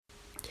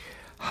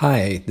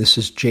Hi, this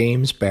is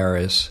James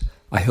Baraz.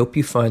 I hope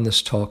you find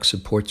this talk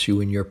supports you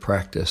in your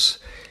practice.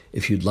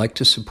 If you'd like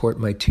to support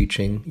my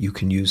teaching, you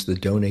can use the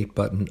donate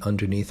button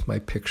underneath my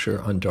picture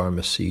on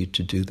Dharma Seed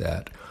to do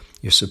that.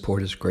 Your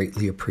support is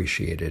greatly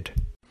appreciated.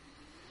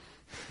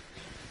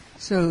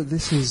 So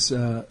this is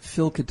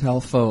Phil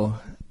Catalfo.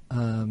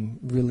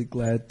 Really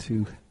glad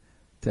to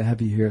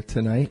have you here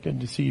tonight.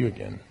 Good to see you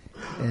again.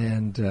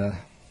 And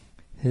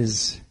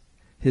his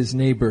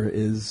neighbor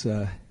is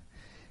a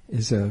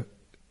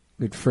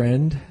good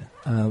friend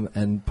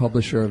and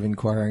publisher of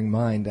Inquiring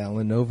Mind,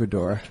 Alan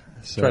Novador.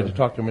 So, tried to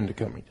talk him into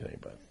coming today,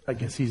 but I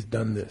guess he's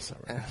done this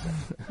already.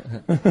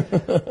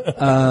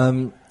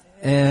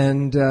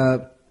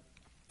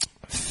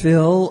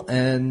 Phil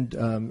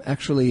and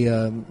actually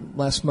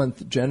last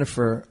month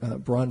Jennifer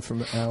Braun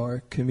from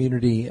our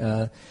community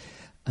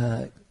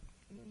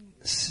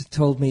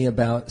told me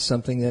about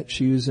something that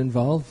she was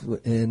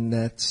involved in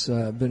that's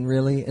been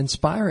really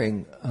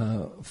inspiring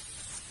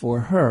for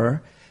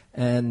her,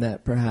 and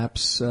that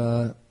perhaps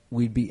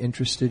we'd be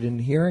interested in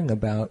hearing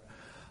about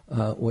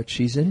what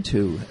she's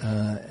into,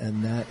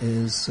 and that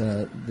is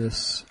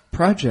this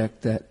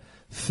project that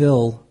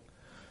Phil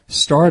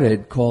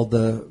started called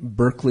the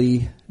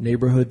Berkeley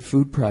Neighborhood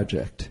Food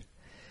Project.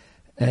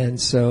 And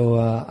so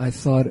I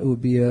thought it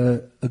would be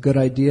a good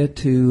idea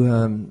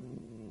to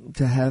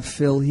have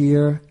Phil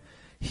hear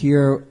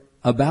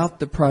about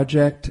the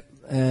project,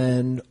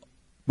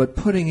 but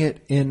putting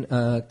it in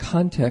a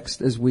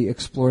context as we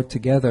explore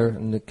together,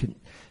 and it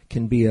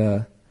can be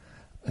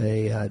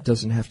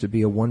doesn't have to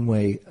be a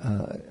one-way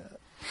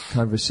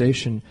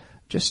conversation,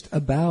 just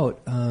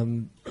about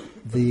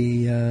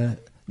the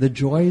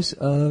joys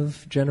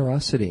of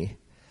generosity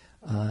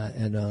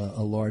and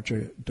a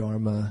larger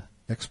Dharma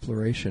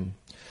exploration.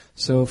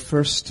 So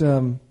first,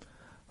 I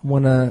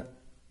want to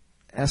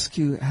ask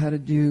you, how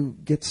did you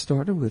get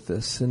started with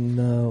this? And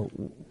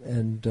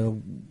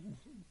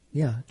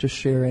just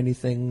share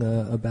anything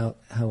about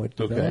how it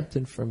developed,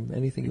 and from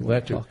anything you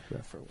want to talk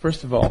about.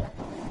 First of all,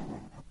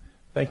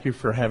 thank you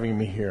for having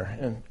me here.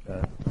 And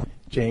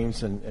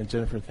James and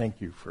Jennifer, thank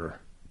you for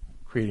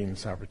creating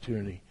this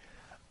opportunity.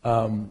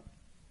 To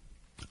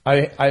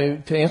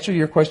answer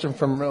your question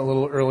from a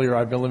little earlier,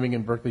 I've been living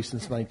in Berkeley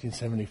since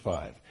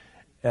 1975,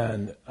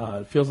 and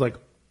it feels like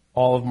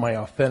all of my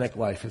authentic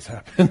life has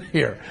happened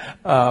here.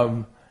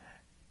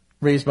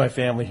 Raised my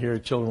family here,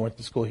 children went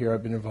to school here.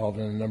 I've been involved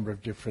in a number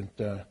of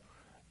different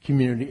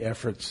community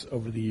efforts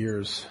over the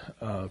years,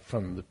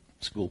 from the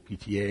school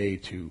PTA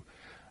to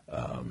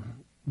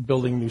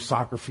building new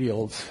soccer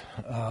fields.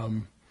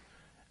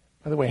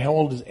 By the way, how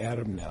old is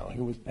Adam now?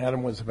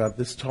 Adam was about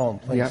this tall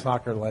and playing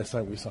soccer last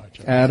time we saw each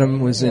other.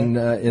 Adam was in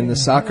the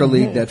soccer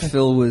league that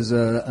Phil was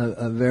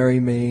a very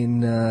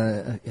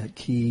main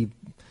key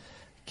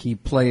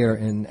player,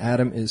 and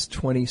Adam is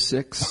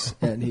 26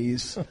 and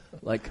he's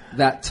like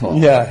that tall.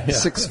 Yeah.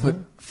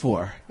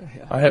 6'4".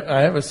 Yeah. I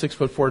have a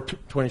 6'4",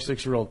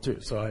 26-year-old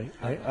too, so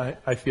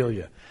I feel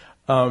you.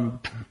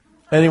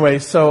 Anyway,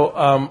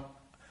 so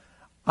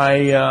I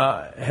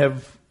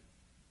have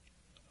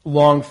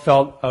long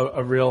felt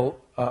a real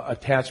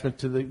attachment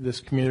to this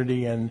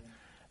community, and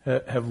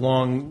have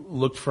long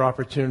looked for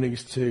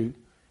opportunities to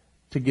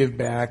give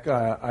back.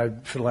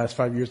 For the last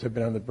 5 years, I've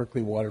been on the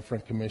Berkeley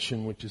Waterfront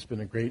Commission, which has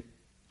been a great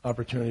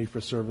opportunity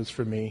for service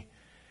for me.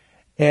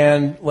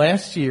 And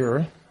last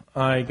year,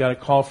 I got a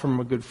call from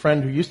a good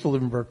friend who used to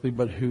live in Berkeley,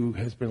 but who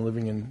has been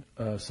living in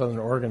Southern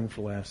Oregon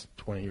for the last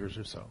 20 years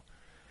or so,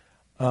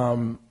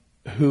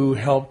 who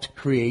helped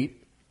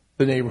create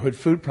the Neighborhood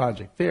Food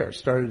Project there.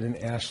 Started in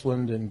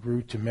Ashland and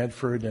grew to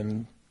Medford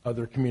and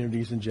other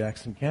communities in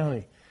Jackson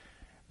County.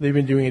 They've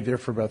been doing it there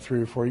for about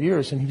 3 or 4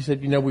 years. And he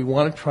said, we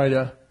want to try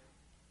to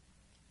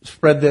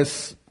spread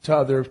this to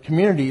other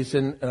communities,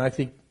 and I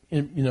think,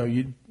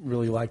 you'd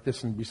really like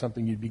this and be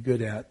something you'd be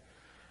good at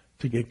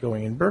to get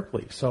going in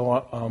Berkeley.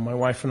 So my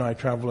wife and I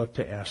traveled up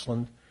to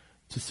Ashland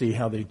to see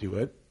how they do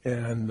it,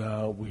 and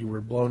we were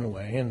blown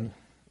away. And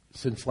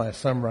since last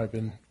summer, I've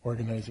been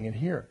organizing it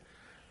here.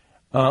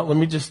 Let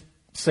me just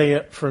say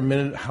it for a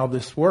minute how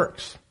this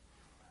works.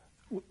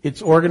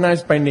 It's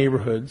organized by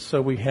neighborhoods,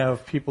 so we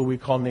have people we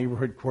call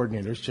neighborhood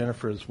coordinators.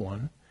 Jennifer is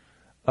one.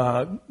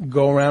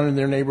 Go around in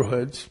their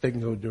neighborhoods. They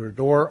can go door to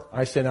door.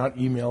 I send out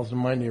emails in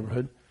my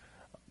neighborhood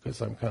because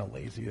I'm kind of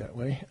lazy that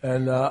way,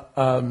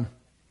 and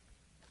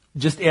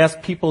just ask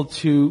people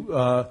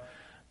to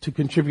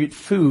contribute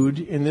food.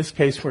 In this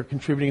case, we're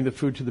contributing the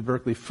food to the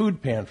Berkeley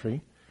Food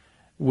Pantry,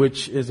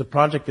 which is a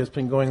project that's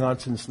been going on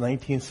since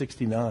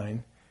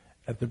 1969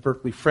 at the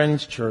Berkeley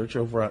Friends Church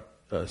over at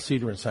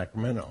Cedar in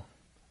Sacramento.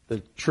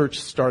 The church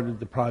started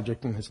the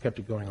project and has kept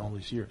it going all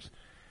these years.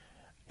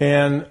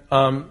 And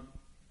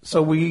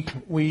so we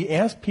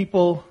ask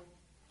people.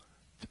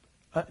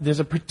 There's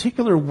a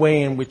particular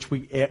way in which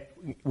we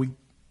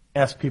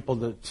ask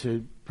people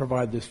to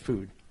provide this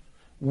food.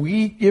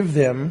 We give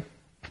them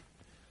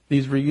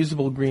these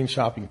reusable green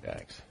shopping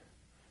bags,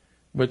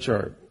 which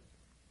are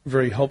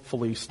very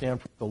helpfully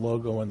stamped with the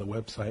logo and the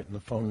website and the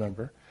phone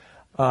number.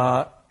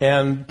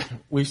 And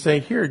we say,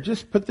 here,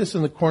 just put this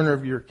in the corner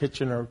of your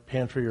kitchen or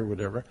pantry or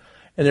whatever.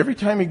 And every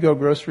time you go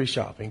grocery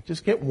shopping,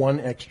 just get one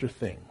extra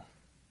thing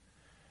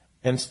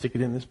and stick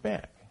it in this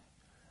bag.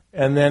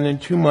 And then in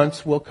 2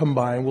 months, we'll come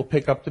by and we'll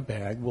pick up the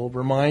bag. We'll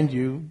remind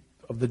you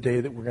of the day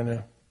that we're going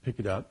to pick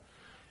it up.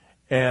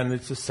 And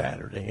it's a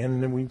Saturday.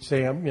 And then we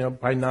say,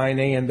 by 9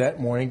 a.m. that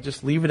morning,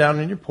 just leave it out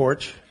on your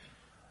porch.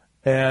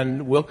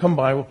 And we'll come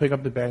by, we'll pick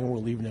up the bag, and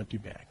we'll leave an empty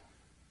bag.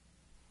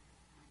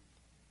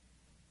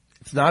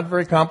 It's not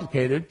very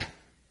complicated.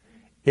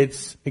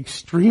 It's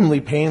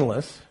extremely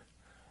painless.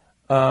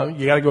 You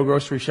got to go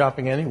grocery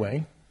shopping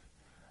anyway.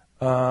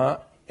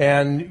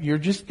 And you're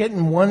just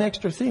getting one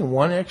extra thing,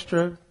 one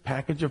extra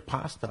package of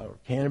pasta or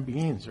can of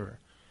beans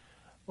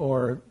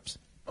or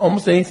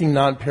almost anything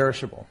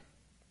non-perishable.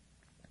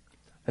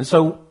 And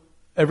so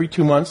every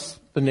 2 months,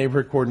 the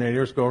neighborhood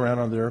coordinators go around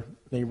on their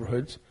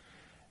neighborhoods,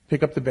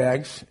 pick up the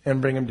bags,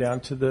 and bring them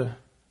down to the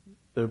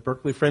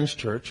Berkeley Friends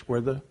Church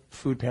where the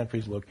food pantry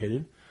is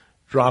located,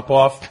 drop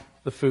off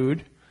the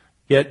food,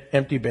 get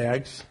empty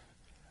bags.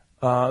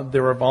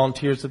 There are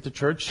volunteers at the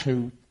church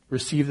who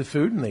receive the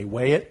food and they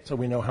weigh it so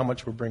we know how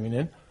much we're bringing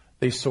in.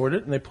 They sort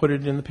it and they put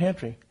it in the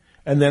pantry.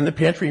 And then the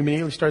pantry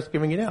immediately starts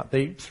giving it out.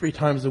 3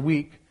 times a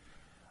week,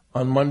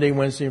 on Monday,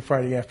 Wednesday, and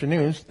Friday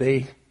afternoons,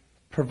 they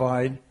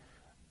provide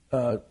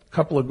a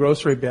couple of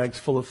grocery bags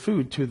full of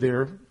food to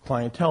their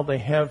clientele. They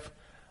have,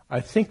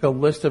 I think, a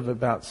list of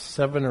about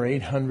 700 or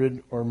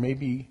 800 or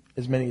maybe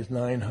as many as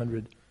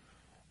 900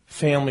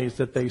 families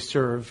that they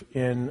serve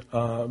in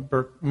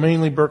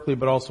mainly Berkeley,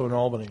 but also in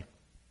Albany.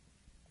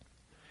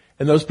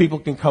 And those people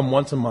can come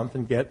once a month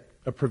and get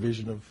a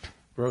provision of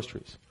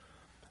groceries.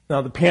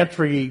 Now, the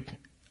pantry,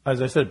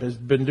 as I said, has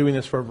been doing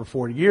this for over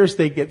 40 years.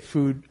 They get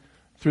food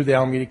through the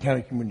Alameda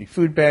County Community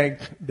Food Bank.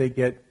 They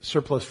get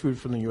surplus food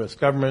from the U.S.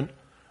 government.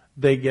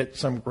 They get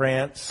some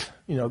grants.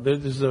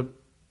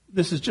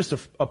 This is just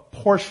a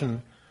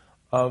portion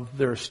of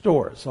their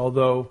stores,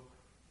 although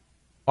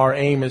our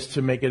aim is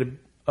to make it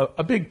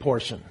a big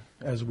portion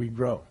as we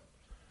grow.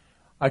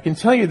 I can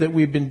tell you that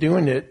we've been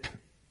doing it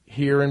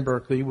here in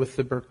Berkeley with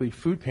the Berkeley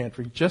Food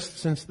Pantry just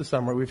since the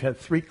summer. We've had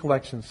 3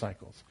 collection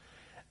cycles,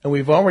 and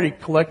we've already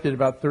collected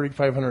about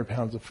 3,500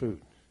 pounds of food.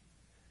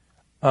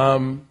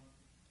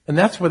 And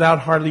that's without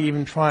hardly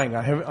even trying.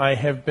 I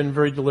have been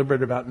very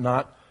deliberate about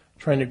not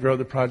trying to grow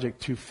the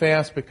project too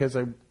fast because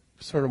I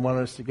sort of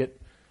wanted us to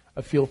get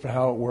a feel for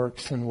how it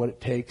works and what it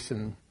takes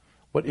and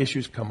what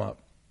issues come up.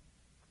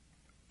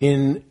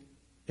 In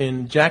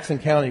Jackson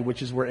County,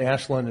 which is where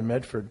Ashland and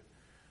Medford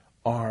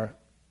are,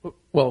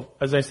 well,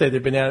 as I say,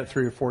 they've been at it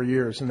 3 or 4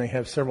 years, and they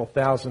have several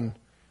thousand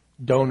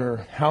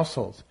donor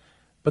households.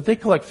 But they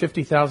collect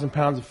 50,000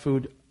 pounds of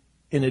food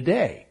in a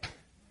day.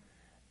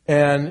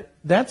 And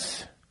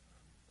that's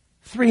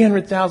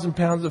 300,000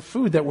 pounds of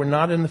food that were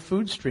not in the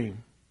food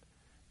stream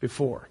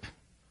before.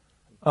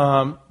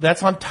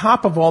 That's on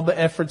top of all the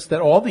efforts that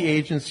all the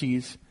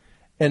agencies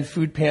and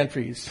food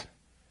pantries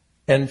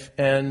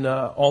and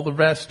all the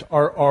rest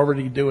are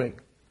already doing.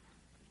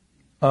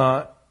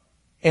 And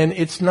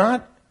it's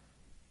not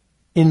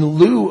in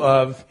lieu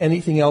of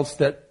anything else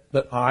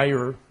that I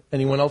or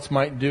anyone else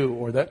might do,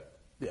 or that,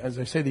 as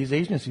I say, these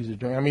agencies are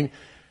doing. I mean,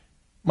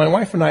 my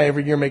wife and I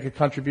every year make a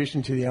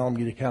contribution to the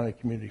Alameda County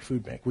Community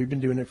Food Bank. We've been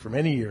doing it for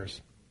many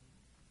years.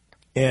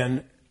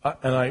 And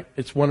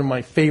it's one of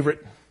my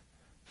favorite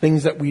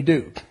things that we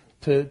do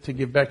to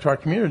give back to our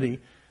community.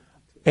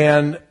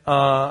 And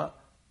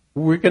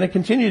we're going to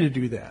continue to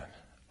do that.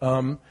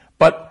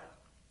 But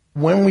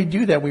when we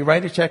do that, we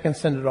write a check and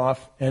send it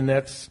off, and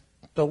that's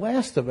the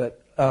last of it.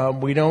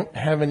 We don't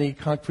have any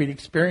concrete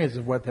experience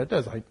of what that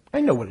does. I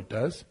know what it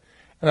does,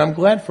 and I'm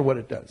glad for what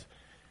it does.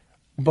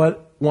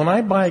 But when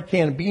I buy a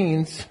can of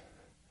beans,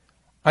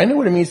 I know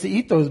what it means to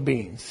eat those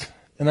beans.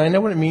 And I know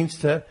what it means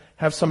to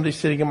have somebody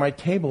sitting at my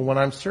table when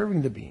I'm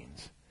serving the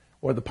beans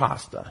or the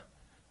pasta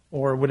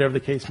or whatever the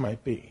case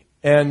might be.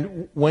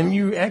 And when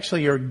you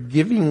actually are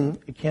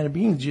giving a can of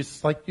beans,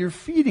 it's like you're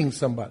feeding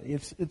somebody.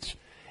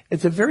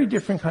 It's a very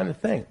different kind of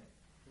thing.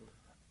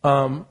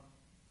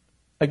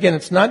 Again,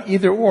 it's not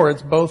either or,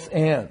 it's both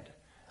and.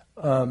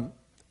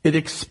 It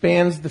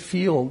expands the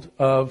field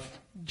of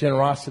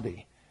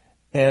generosity.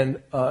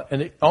 And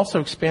it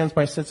also expands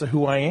my sense of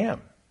who I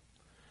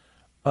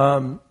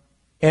am.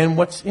 And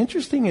what's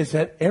interesting is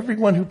that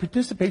everyone who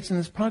participates in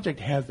this project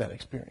has that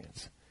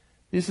experience.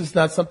 This is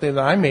not something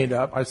that I made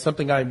up. It's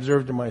something I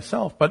observed in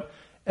myself. But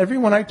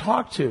everyone I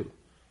talk to,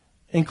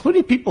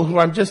 including people who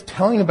I'm just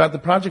telling about the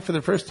project for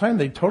the first time,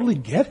 they totally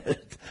get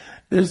it.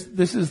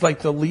 This is like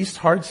the least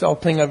hard sell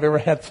thing I've ever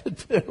had to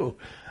do.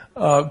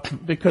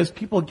 Because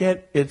people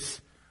get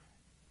it's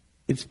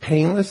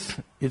painless,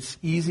 it's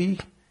easy,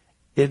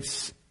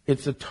 it's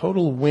a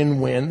total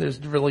win-win.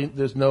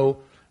 There's no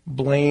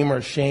blame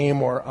or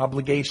shame or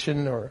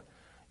obligation, or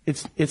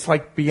it's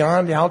like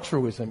beyond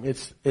altruism.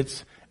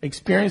 It's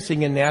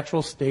experiencing a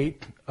natural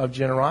state of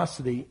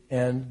generosity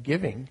and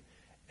giving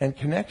and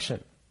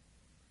connection.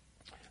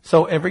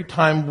 So every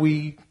time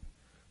we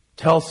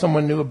tell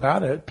someone new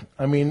about it,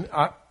 I mean,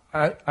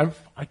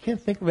 I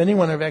can't think of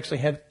anyone I've actually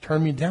had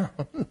turn me down.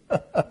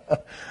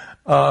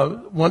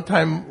 One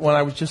time when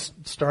I was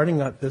just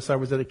starting at this, I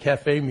was at a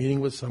cafe meeting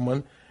with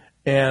someone,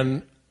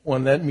 and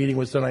when that meeting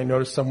was done, I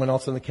noticed someone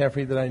else in the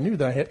cafe that I knew,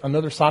 that I had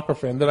another soccer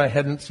friend that I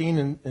hadn't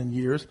seen in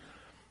years.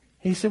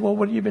 He said, well,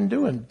 what have you been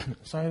doing?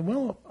 So I said,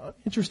 well,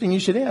 interesting you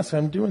should ask.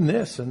 I'm doing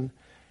this. And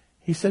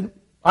he said,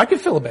 I could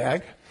fill a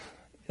bag.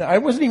 I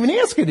wasn't even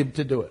asking him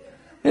to do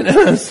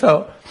it.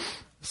 So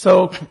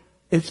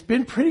it's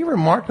been pretty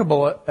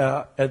remarkable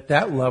at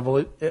that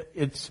level.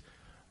 It's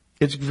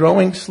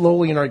growing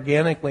slowly and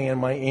organically, and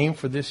my aim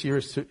for this year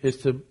is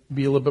to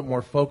be a little bit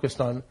more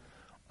focused on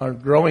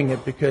growing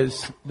it,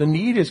 because the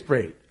need is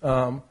great.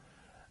 And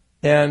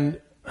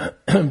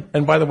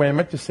by the way, I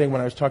meant to say,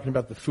 when I was talking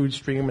about the food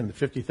stream and the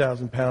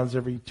 50,000 pounds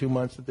every 2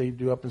 months that they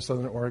do up in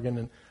Southern Oregon,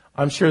 and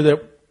I'm sure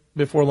that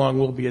before long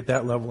we'll be at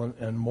that level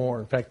and more.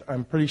 In fact,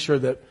 I'm pretty sure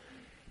that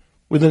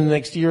within the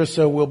next year or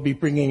so we'll be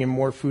bringing in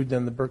more food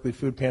than the Berkeley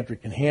Food Pantry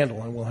can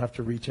handle, and we'll have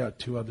to reach out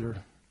to other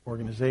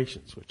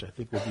organizations, which I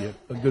think will be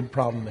a good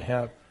problem to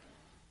have.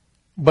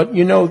 But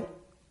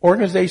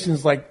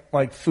organizations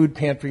like food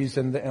pantries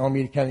and the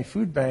Alameda County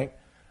Food Bank,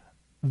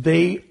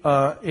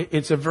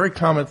 it's a very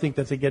common thing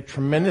that they get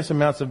tremendous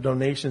amounts of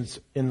donations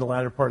in the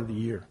latter part of the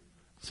year,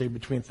 say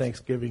between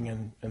Thanksgiving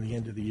and the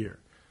end of the year.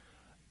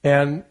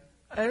 And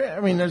I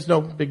mean, there's no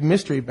big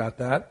mystery about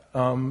that.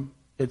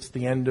 It's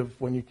the end of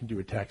when you can do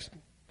a tax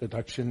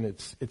deduction.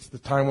 It's the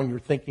time when you're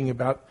thinking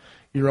about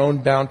your own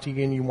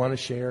bounty and you want to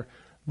share.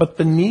 But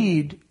the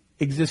need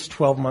exists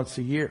 12 months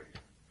a year.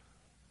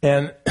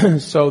 And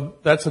so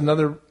that's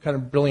another kind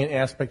of brilliant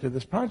aspect of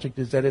this project,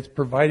 is that it's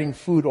providing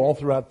food all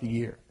throughout the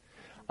year.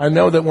 I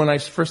know that when I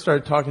first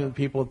started talking to the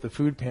people at the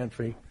food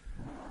pantry,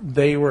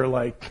 they were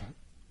like,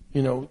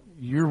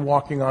 you're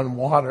walking on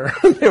water.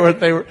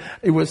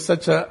 It was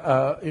such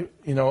a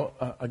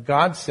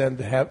godsend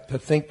to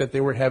think that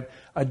they would have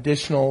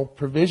additional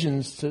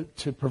provisions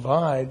to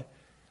provide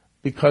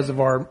because of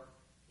our,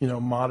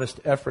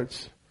 modest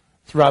efforts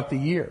throughout the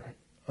year.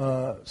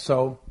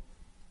 So.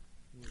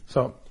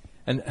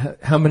 And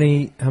how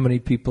many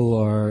people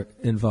are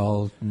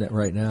involved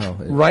right now?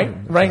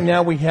 Right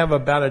now we have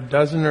about a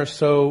dozen or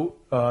so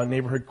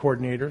neighborhood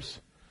coordinators,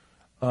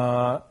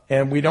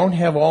 and we don't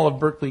have all of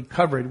Berkeley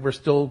covered. We're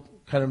still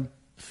kind of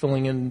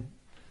filling in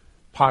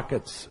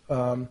pockets.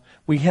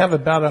 We have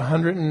about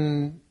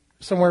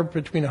somewhere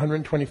between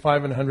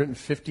 125 and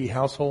 150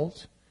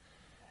 households,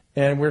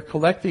 and we're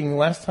collecting.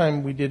 Last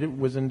time we did it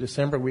was in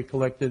December. We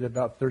collected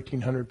about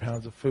 1,300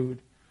 pounds of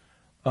food.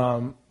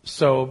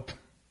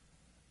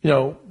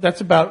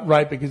 That's about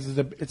right, because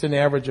it's an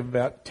average of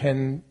about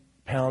 10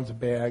 pounds a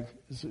bag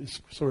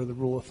is sort of the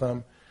rule of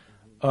thumb.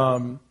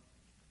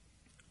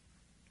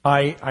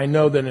 I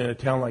know that in a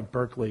town like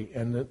Berkeley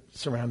and the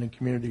surrounding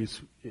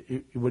communities,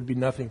 it would be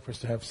nothing for us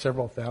to have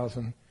several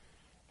thousand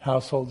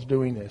households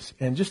doing this.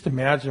 And just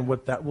imagine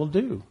what that will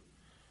do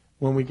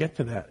when we get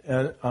to that.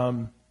 And,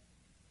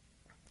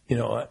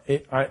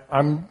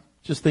 I'm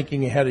just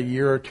thinking ahead a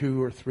year or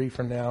two or three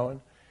from now,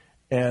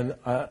 and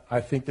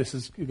I think this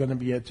is going to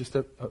be just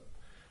a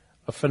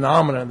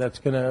phenomenon that's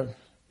going to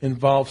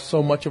involve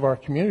so much of our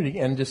community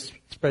and just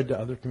spread to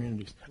other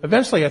communities.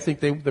 Eventually, I think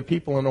the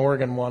people in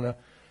Oregon want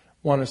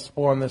to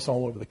spawn this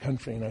all over the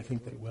country, and I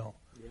think they will.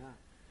 Yeah.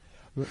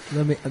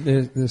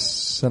 There's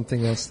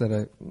something else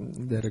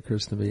that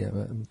occurs to me. I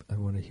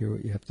want to hear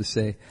what you have to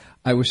say.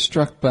 I was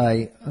struck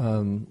by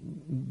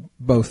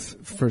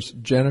both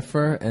first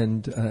Jennifer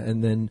and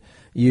then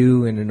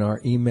you, and in our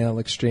email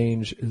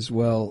exchange as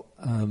well.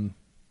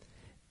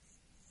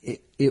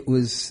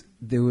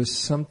 There was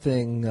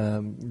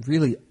something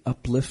really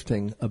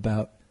uplifting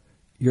about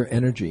your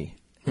energy,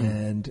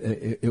 and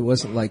it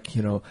wasn't like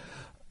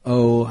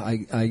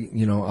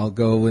I'll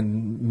go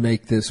and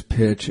make this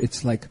pitch.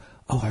 It's like,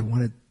 I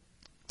want to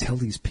tell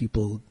these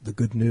people the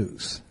good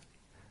news,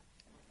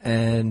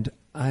 and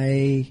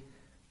I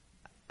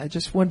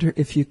just wonder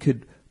if you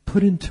could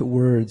put into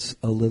words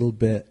a little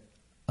bit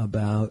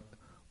about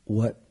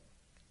what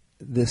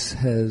this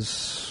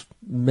has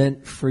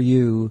meant for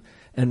you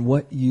and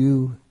what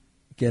you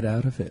get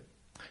out of it.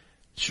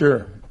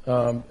 Sure.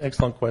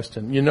 Excellent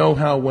question. You know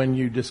how when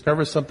you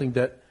discover something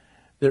that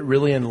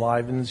really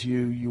enlivens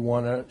you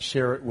want to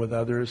share it with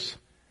others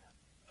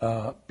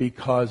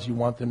because you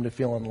want them to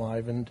feel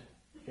enlivened.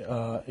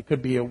 It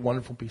could be a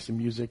wonderful piece of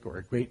music or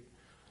a great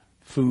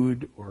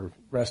food or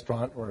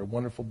restaurant or a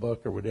wonderful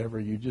book or whatever.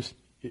 You just,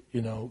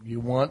 you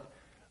want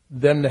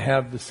them to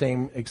have the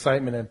same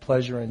excitement and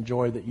pleasure and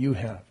joy that you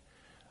have.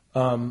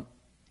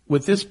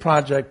 With this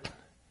project,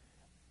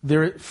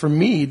 for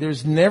me,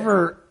 there's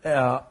never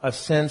a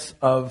sense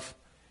of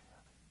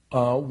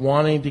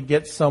wanting to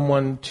get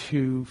someone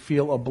to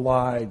feel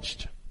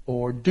obliged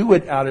or do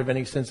it out of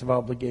any sense of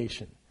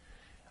obligation.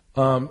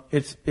 I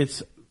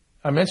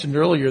mentioned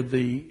earlier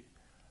the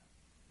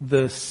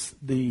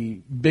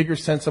bigger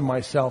sense of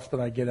myself that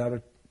I get out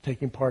of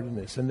taking part in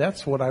this, and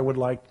that's what I would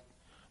like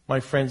my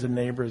friends and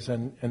neighbors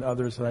and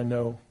others that I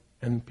know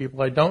and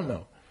people I don't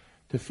know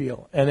to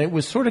feel. And it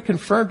was sort of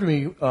confirmed to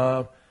me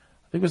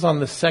think it was on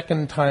the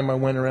second time I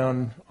went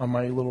around on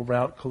my little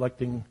route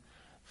collecting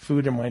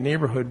food in my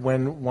neighborhood,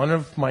 when one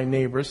of my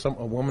neighbors, a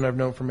woman I've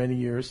known for many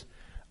years,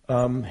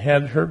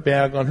 had her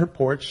bag on her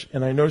porch,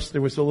 and I noticed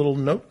there was a little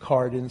note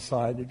card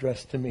inside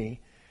addressed to me.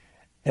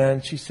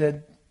 And she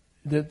said,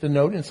 the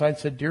note inside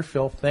said, "Dear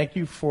Phil, thank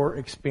you for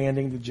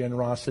expanding the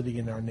generosity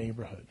in our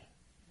neighborhood."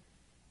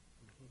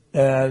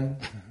 And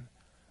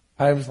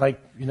I was like,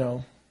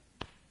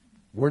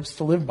 words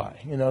to live by,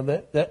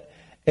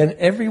 and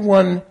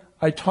everyone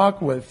I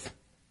talk with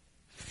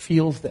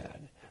feels that.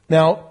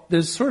 Now,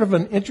 there's sort of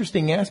an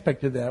interesting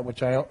aspect to that,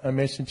 which I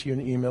mentioned to you in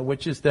the email,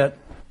 which is that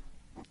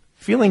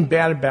feeling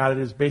bad about it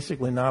is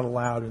basically not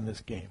allowed in this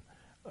game.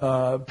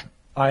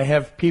 I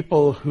have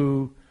people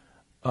who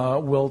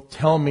will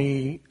tell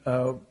me,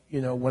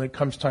 when it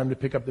comes time to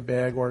pick up the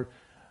bag, or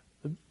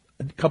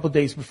a couple of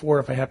days before,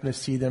 if I happen to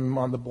see them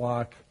on the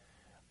block,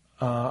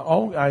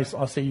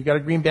 I'll say, "You got a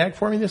green bag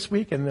for me this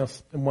week?" And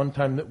one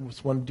time, that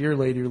was one dear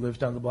lady who lives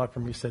down the block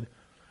from me said,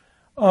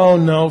 "Oh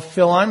no,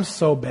 Phil, I'm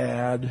so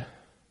bad."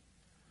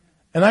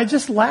 And I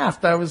just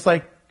laughed. I was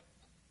like,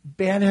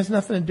 bad has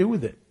nothing to do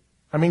with it.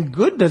 I mean,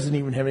 good doesn't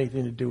even have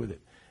anything to do with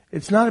it.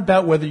 It's not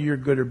about whether you're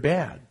good or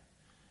bad.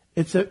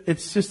 It's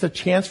just a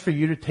chance for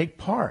you to take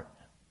part,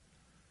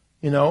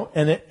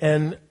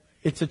 and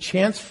it's a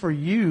chance for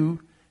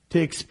you to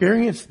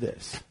experience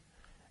this.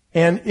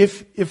 And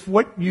if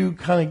what you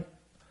kind of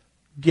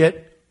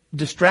get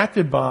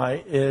distracted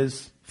by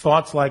is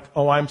thoughts like,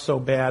 "Oh, I'm so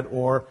bad,"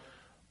 or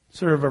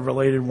sort of a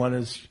related one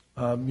is,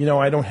 "I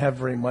don't have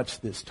very much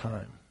this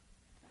time."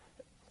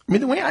 I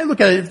mean, the way I look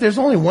at it, if there's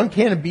only one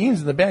can of beans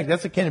in the bag,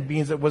 that's a can of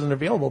beans that wasn't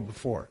available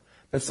before,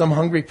 that some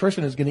hungry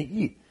person is going to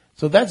eat.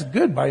 So that's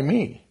good by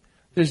me.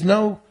 There's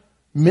no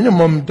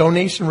minimum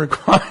donation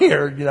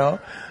required,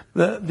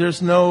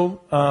 There's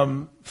no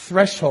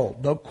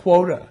threshold, no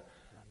quota.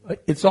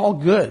 It's all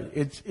good.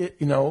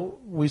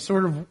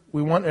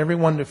 We want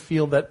everyone to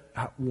feel that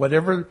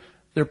whatever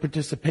their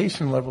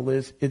participation level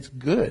is, it's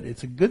good.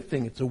 It's a good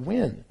thing. It's a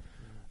win.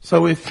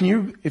 So if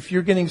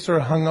you're getting sort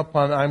of hung up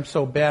on "I'm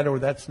so bad" or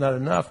 "that's not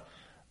enough,"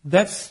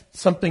 that's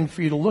something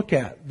for you to look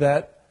at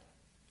that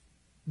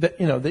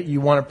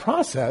you want to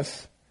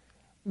process.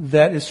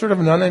 That is sort of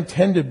an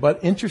unintended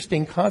but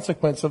interesting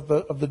consequence of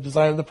the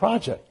design of the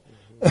project.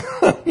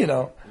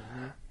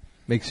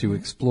 Makes you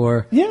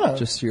explore Yeah.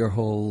 just your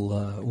whole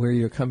where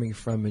you're coming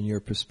from and your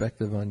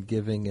perspective on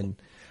giving and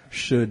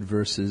should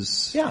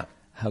versus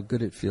how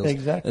good it feels.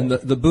 Exactly. And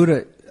the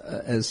Buddha,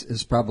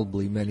 as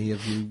probably many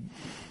of you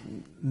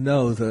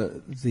know,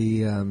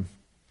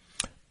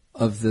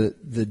 of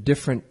the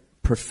different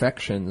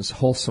perfections,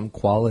 wholesome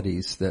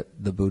qualities that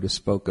the Buddha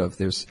spoke of.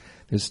 There's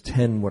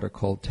 10 what are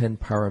called 10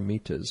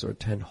 paramitas, or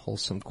 10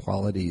 wholesome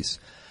qualities,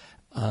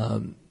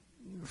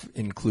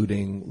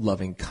 including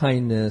loving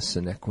kindness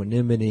and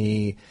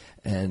equanimity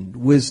and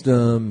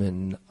wisdom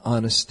and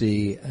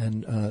honesty.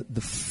 And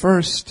the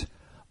first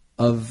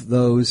of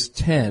those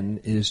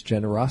 10 is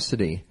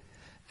generosity.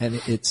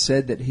 And it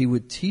said that he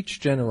would teach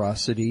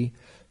generosity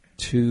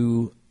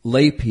to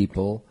lay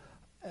people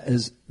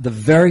as the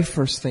very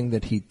first thing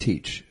that he'd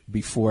teach,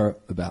 before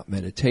about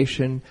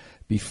meditation,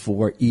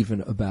 before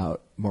even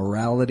about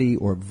morality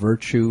or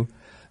virtue,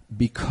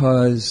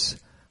 because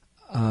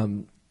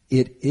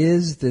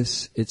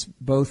it's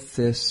both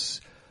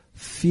this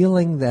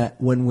feeling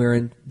that when we're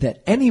in,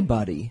 that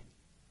anybody,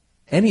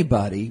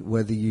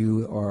 whether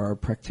you are a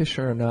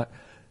practitioner or not,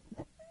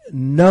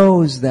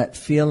 knows that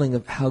feeling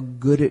of how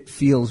good it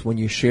feels when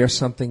you share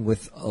something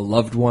with a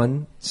loved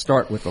one.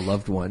 Start with a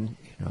loved one,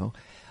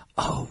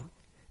 Oh,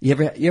 you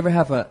ever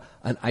have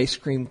an ice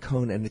cream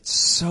cone and it's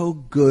so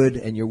good,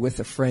 and you're with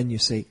a friend, you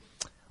say,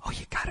 "Oh,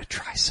 you got to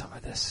try some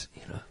of this,"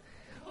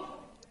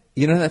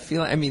 You know that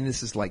feeling? I mean,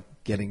 this is like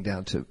getting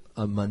down to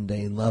a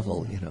mundane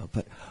level,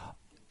 but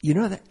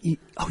that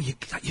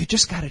you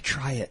just got to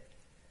try it,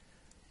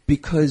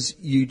 because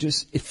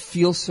it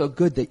feels so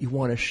good that you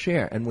want to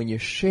share. And when you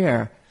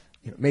share,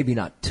 maybe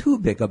not too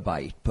big a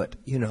bite, but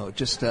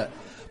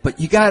but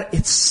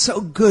it's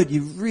so good.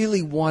 You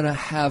really want to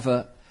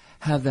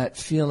have that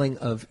feeling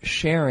of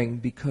sharing,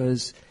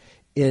 because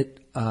it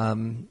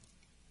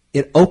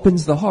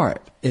opens the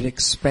heart. It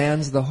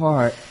expands the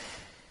heart.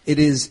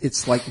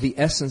 It's like the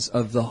essence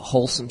of the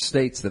wholesome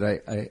states that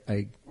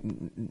I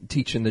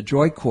teach in the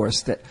Joy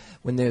course, that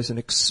when there's an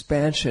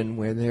expansion,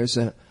 where there's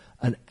an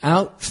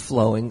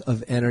outflowing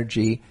of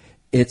energy,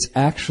 it's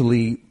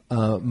actually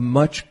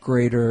much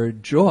greater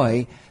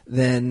joy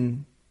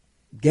than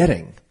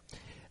getting.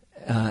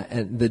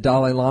 And the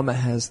Dalai Lama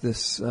has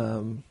this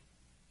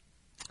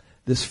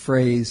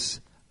phrase.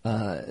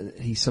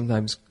 He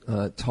sometimes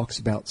talks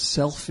about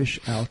selfish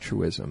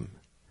altruism,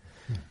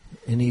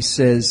 and he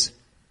says,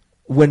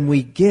 when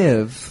we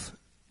give,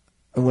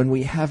 when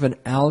we have an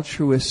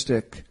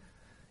altruistic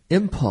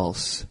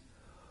impulse,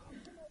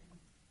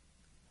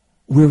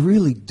 we're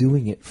really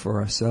doing it for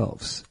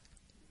ourselves.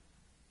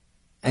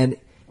 And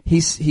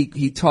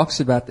he talks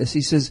about this.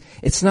 He says,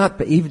 it's not,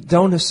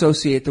 don't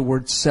associate the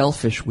word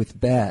selfish with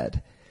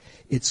bad.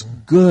 It's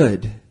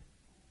good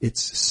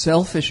it's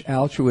selfish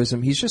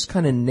altruism. He's just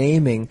kind of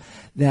naming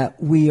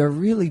that we are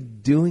really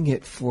doing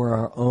it for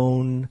our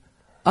own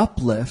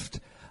uplift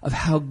of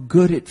how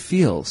good it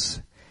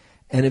feels.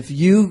 And if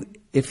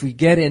we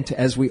get into,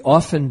 as we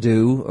often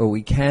do, or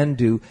we can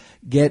do,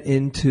 get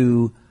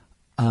into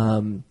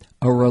a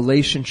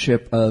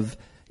relationship of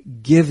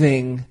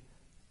giving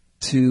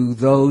to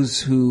those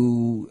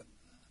who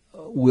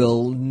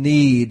will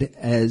need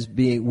as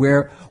being,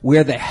 we're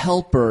the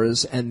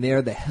helpers and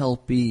they're the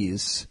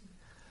helpees,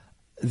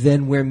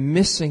 then we're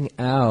missing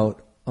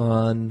out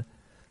on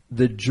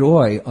the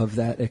joy of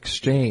that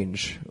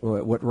exchange.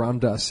 What Ram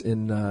Dass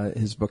in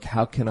his book,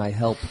 How Can I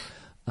Help,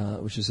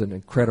 which is an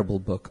incredible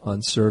book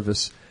on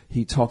service,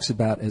 he talks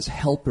about as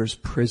helper's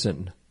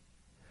prison,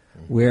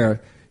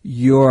 where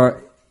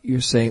you're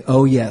saying,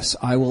 oh yes,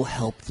 I will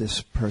help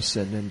this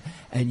person,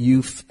 and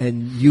you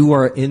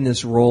are in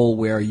this role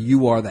where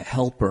you are the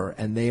helper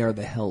and they are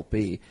the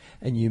helpee,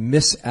 and you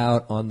miss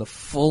out on the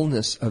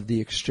fullness of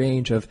the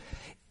exchange of,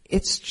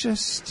 it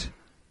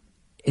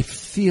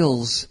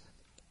feels,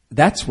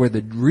 that's where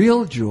the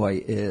real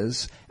joy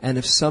is, and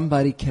if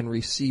somebody can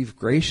receive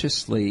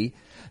graciously,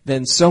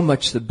 then so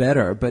much the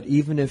better. But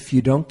even if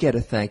you don't get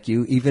a thank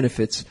you, even if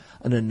it's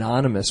an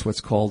anonymous, what's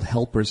called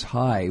helper's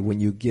high, when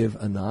you give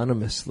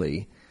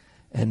anonymously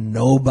and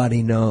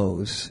nobody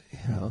knows,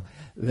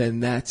 then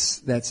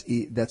that's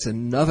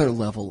another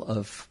level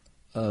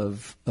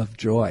of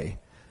joy.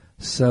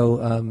 So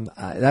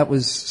that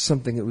was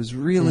something that was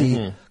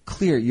really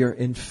clear. Your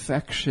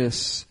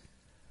infectious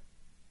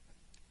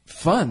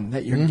fun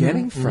that you're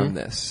getting from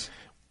this.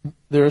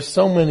 There are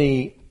so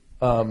many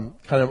kind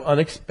of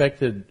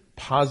unexpected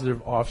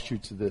positive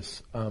offshoots of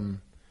this. One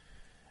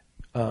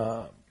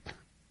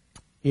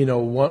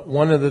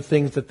of the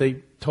things that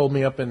they told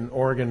me up in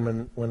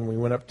Oregon when we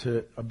went up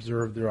to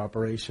observe their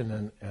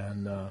operation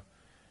and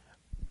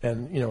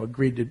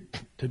agreed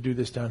to do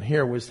this down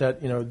here was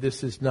that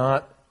this is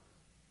not.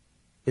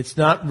 It's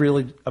not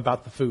really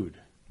about the food.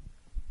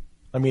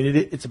 I mean,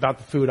 it's about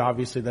the food.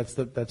 Obviously, that's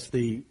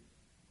the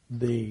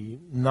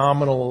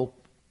nominal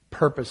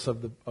purpose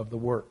of the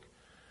work.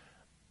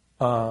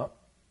 Or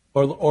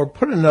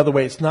put it another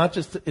way, it's not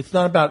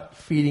about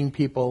feeding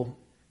people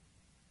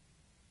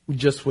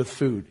just with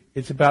food.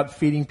 It's about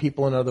feeding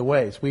people in other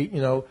ways.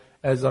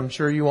 As I'm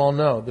sure you all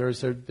know,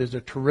 there's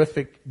a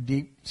terrific,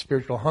 deep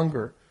spiritual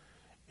hunger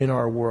in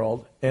our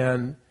world,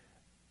 and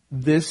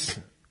this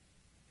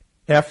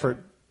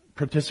effort,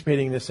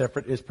 participating in this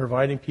effort, is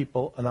providing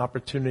people an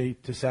opportunity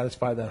to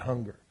satisfy that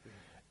hunger.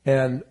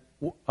 And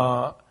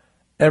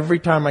every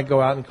time I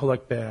go out and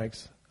collect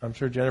bags, I'm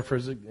sure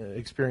Jennifer's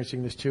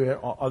experiencing this too.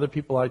 Other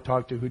people I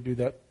talk to who do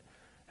that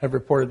have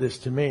reported this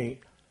to me.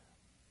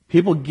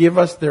 People give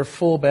us their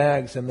full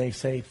bags and they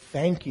say,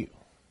 thank you.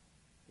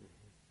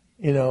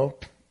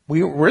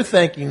 We're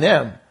thanking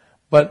them,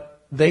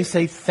 but they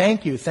say,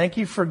 thank you. Thank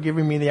you for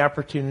giving me the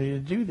opportunity to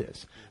do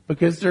this.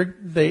 Because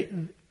they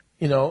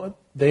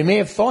may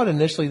have thought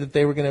initially that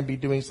they were going to be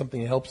doing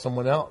something to help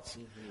someone else.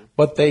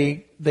 But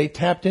they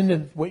tapped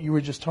into what you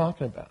were just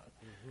talking about.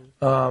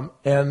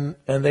 And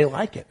they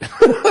like it,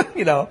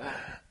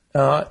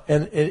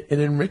 and it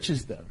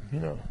enriches them,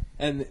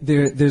 And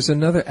there's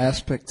another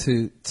aspect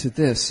to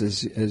this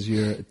as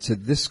you're to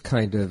this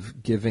kind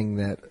of giving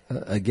that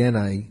again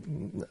I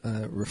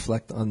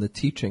reflect on the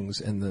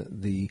teachings and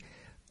the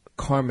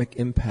karmic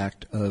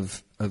impact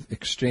of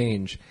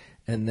exchange,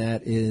 and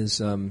that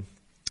is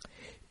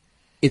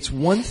it's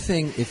one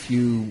thing if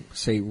you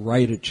say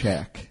write a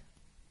check,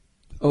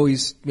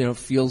 always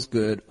feels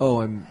good,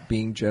 I'm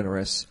being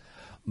generous.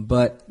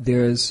 But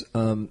there's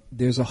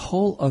a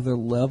whole other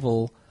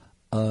level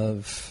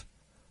of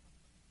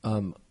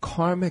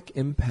karmic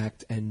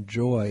impact and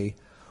joy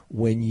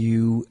when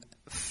you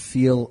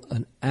feel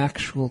an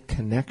actual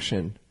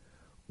connection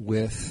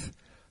with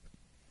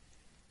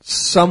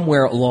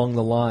somewhere along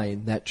the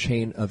line, that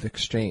chain of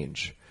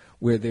exchange,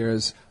 where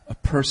there's a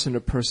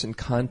person-to-person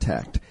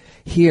contact.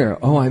 Here,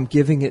 I'm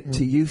giving it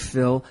to you,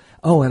 Phil.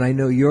 Oh, and I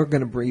know you're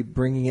going to be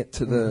bringing it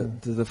to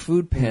the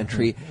food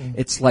pantry.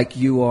 It's like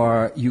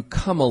you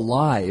come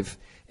alive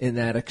in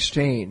that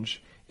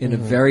exchange in a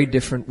very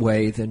different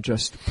way than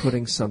just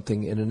putting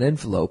something in an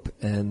envelope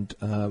and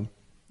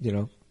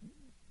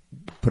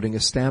putting a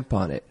stamp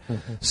on it.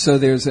 So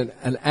there's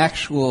an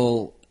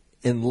actual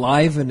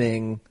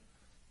enlivening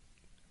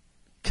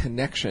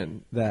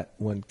connection that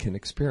one can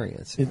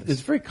experience.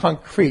 It's very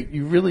concrete.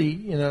 You really,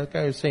 like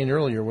I was saying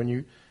earlier, when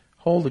you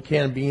hold a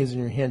can of beans in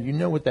your hand, you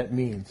know what that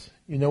means.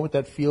 You know what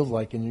that feels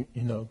like, and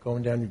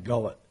going down your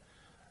gullet.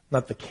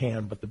 Not the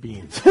can, but the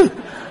beans.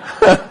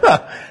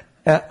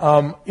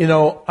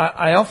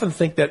 I often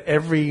think that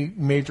every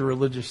major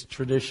religious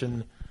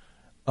tradition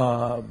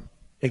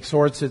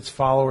exhorts its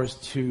followers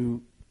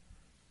to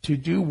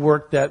do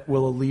work that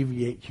will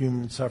alleviate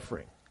human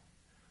suffering.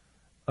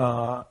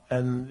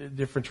 And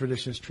different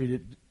traditions treat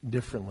it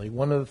differently.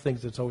 One of the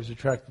things that's always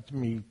attracted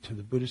me to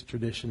the Buddhist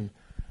tradition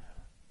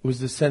was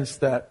the sense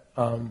that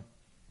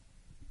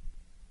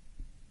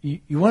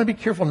you want to be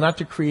careful not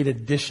to create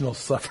additional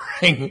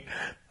suffering.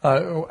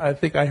 I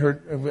think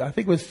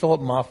it was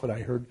Philip Moffat I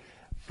heard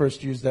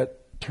first use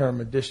that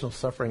term, additional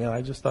suffering, and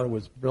I just thought it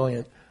was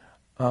brilliant.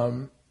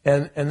 And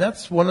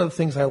that's one of the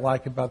things I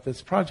like about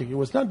this project. It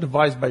was not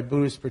devised by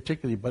Buddhists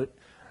particularly,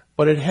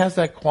 but it has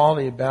that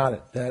quality about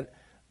it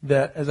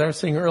that as I was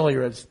saying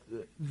earlier, it's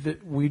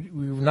that we're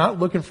not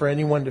looking for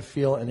anyone to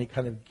feel any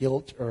kind of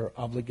guilt or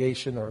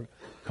obligation or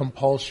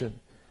compulsion.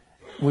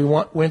 We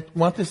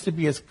want this to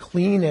be as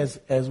clean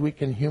as we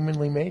can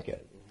humanly make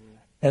it.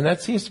 And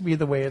that seems to be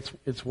the way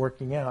it's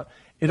working out.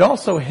 It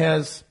also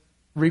has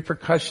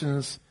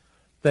repercussions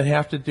that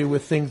have to do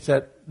with things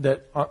that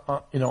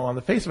on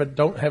the face of it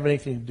don't have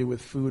anything to do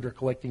with food or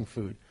collecting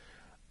food.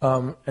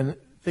 And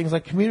things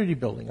like community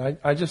building.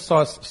 I just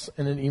saw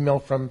in an email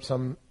from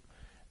some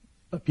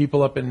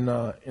people up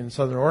in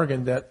Southern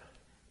Oregon that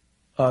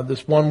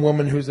this one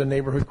woman who's a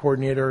neighborhood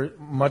coordinator,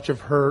 much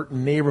of her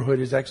neighborhood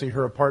is actually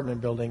her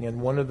apartment building, and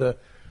one of the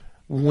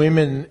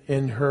women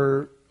in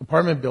her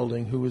apartment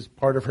building who was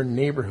part of her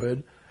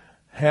neighborhood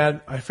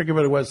had, I forget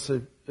what it was,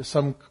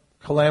 some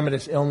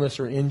calamitous illness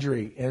or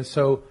injury. And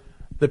so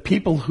the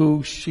people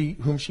whom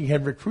she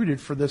had recruited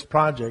for this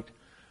project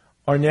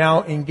are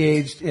now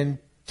engaged in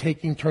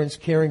taking turns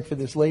caring for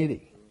this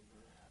lady.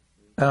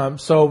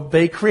 So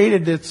they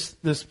created this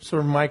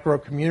sort of micro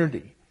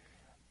community,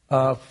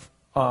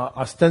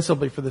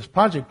 ostensibly for this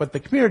project, but the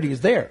community is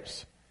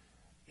theirs.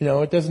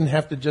 It doesn't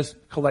have to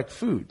just collect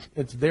food.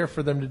 It's there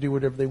for them to do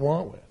whatever they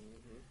want with.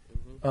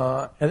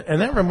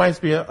 And that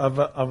reminds me of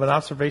an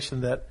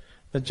observation that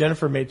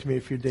Jennifer made to me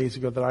a few days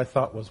ago that I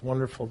thought was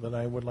wonderful, that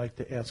I would like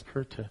to ask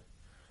her to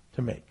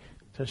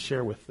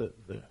share with the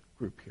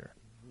group here.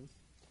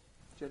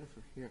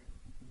 Jennifer, here.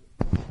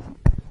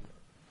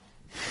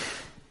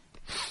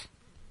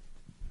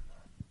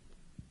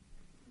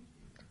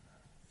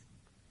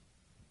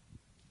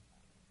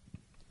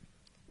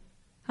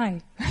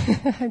 Hi,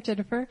 I'm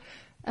Jennifer.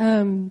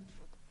 I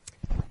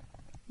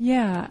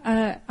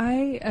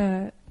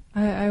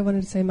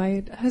wanted to say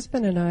my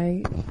husband and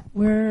I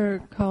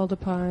were called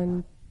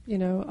upon,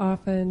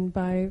 often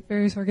by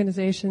various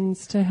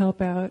organizations to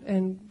help out,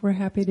 and we're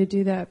happy to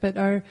do that. But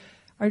our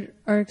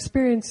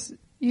experience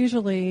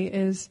usually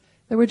is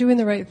that we're doing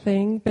the right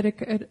thing, but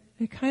it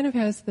kind of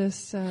has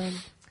this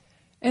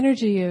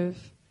energy of,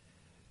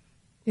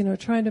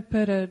 trying to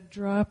put a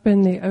drop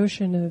in the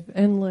ocean of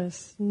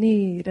endless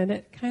need, and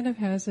it kind of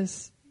has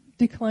this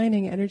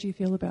declining energy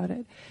feel about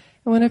it.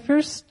 And when I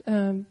first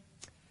read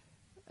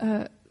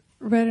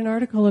an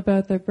article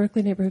about the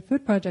Berkeley Neighborhood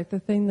Food Project, the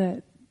thing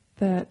that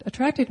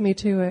attracted me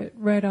to it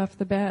right off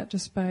the bat,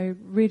 just by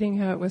reading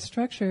how it was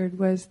structured,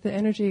 was the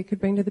energy it could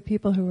bring to the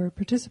people who were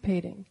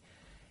participating.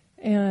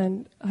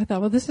 And I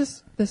thought, well, this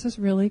is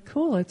really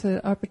cool. It's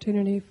an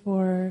opportunity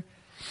for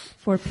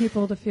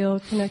people to feel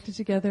connected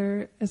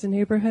together as a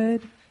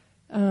neighborhood,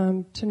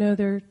 to know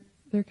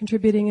they're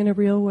contributing in a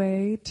real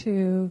way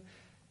to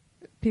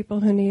people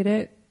who need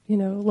it,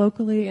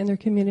 locally in their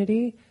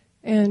community.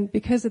 And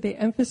because of the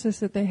emphasis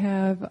that they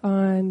have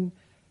on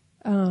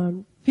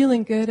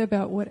feeling good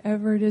about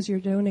whatever it is you're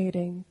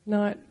donating,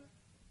 not,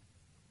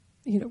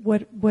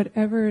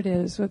 whatever it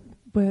is,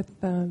 with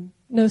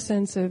no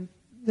sense of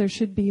there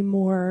should be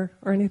more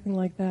or anything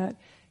like that.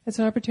 It's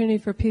an opportunity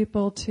for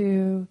people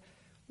to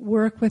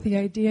work with the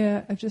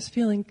idea of just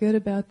feeling good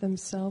about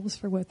themselves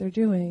for what they're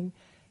doing.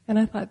 And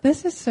I thought,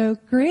 this is so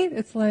great.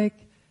 It's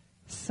like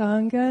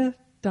Sangha,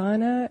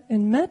 Dana,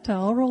 and Metta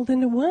all rolled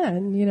into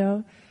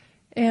one,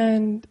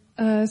 And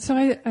so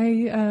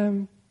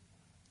I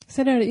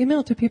sent out an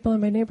email to people in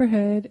my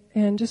neighborhood,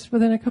 and just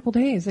within a couple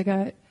days I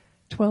got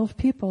 12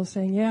 people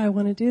saying, yeah, I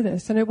want to do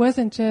this. And it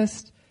wasn't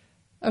just,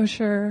 oh,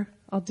 sure,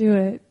 I'll do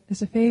it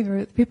as a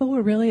favor. People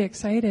were really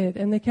excited,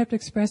 and they kept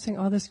expressing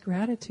all this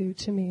gratitude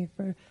to me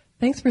for,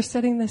 thanks for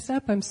setting this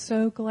up. I'm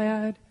so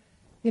glad,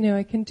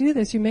 I can do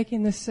this. You're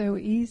making this so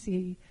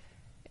easy.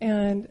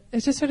 And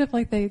it's just sort of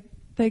like they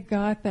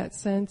got that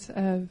sense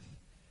of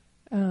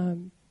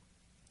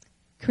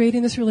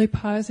creating this really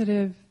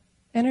positive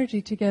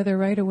energy together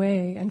right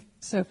away. And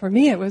so for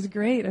me, it was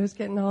great. I was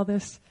getting all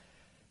this,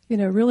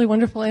 really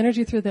wonderful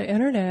energy through the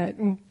internet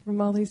and from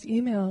all these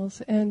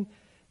emails. And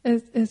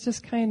it's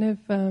just kind of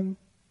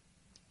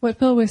what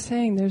Phil was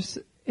saying.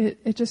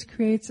 It just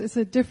creates, it's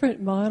a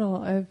different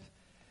model of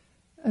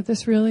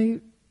this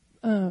really,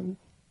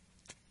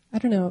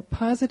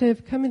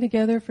 positive coming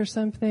together for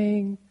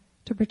something,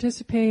 to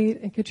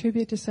participate and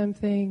contribute to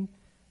something,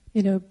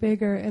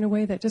 bigger, in a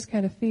way that just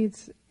kind of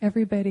feeds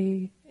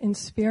everybody in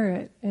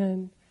spirit.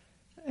 And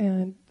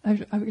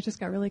I just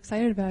got really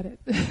excited about it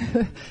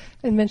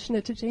and mentioned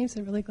it to James.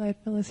 I'm really glad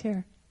Phil is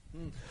here.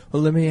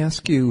 Well, let me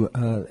ask you,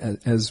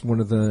 as one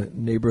of the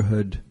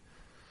neighborhood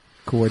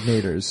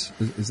coordinators,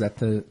 is that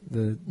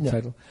the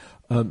title?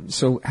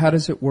 So how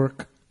does it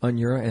work on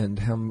your end?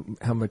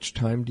 How much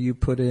time do you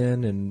put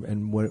in,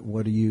 and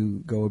what do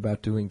you go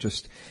about doing,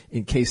 just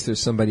in case there's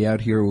somebody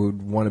out here who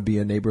would want to be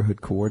a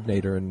neighborhood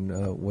coordinator, and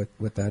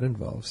what that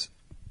involves?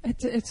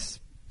 It's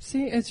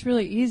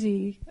really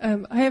easy.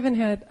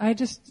 I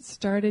just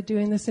started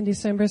doing this in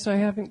December, so I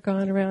haven't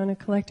gone around and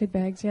collected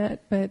bags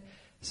yet, but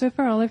So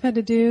far, all I've had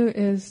to do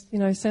is,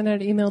 I sent out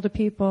an email to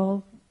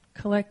people,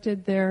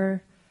 collected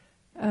the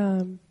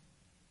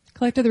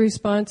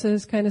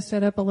responses, kind of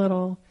set up a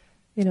little,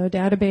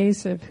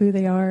 database of who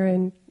they are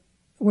and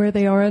where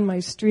they are on my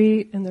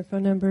street and their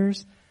phone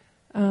numbers,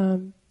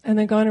 and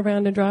then gone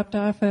around and dropped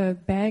off a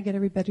bag at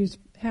everybody's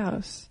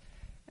house.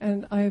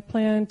 And I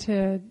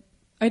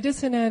did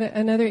send out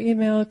another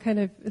email,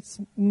 it's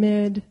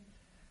mid,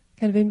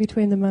 kind of in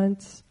between the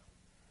months,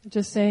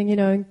 just saying,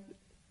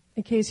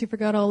 in case you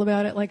forgot all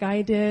about it like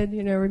I did,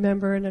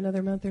 remember in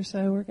another month or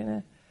so we're going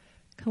to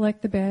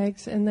collect the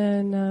bags. And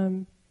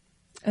then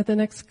at the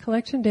next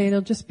collection date,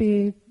 it'll just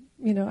be,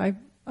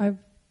 I've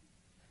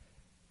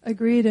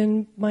agreed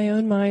in my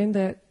own mind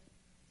that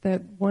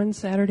one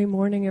Saturday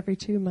morning every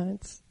 2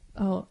 months,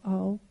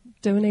 I'll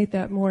donate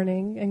that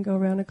morning and go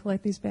around and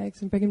collect these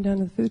bags and bring them down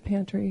to the food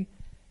pantry.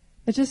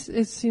 It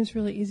seems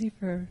really easy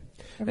for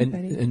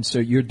everybody. And so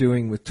you're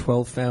doing with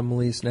 12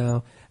 families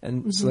now,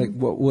 and it's like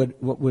what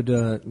would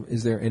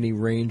is there any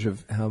range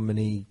of how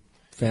many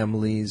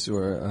families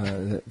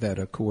or that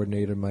a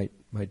coordinator might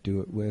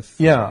do it with?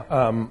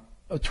 Yeah,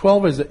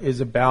 12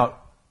 is about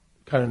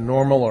kind of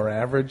normal or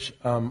average.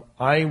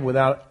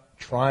 Without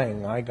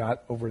trying, I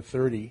got over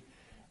 30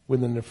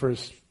 within the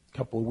first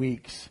couple of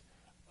weeks,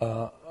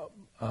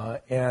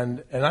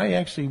 and I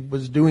actually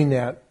was doing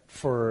that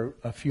for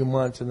a few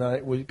months, and then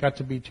it got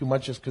to be too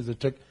much just because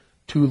it took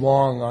too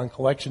long on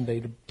collection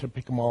day to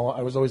pick them all.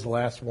 I was always the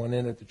last one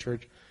in at the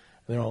church,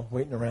 and they're all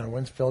waiting around.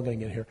 When's Phil going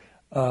to get here?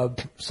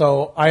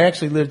 So I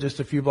actually live just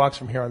a few blocks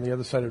from here on the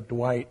other side of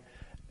Dwight,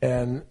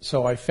 and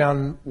so I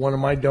found one of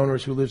my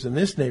donors who lives in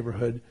this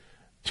neighborhood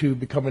to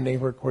become a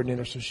neighborhood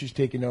coordinator. So she's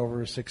taking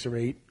over 6 or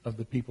 8 of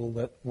the people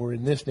that were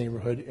in this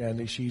neighborhood,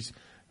 and she's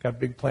got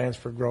big plans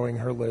for growing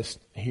her list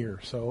here.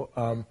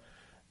 So,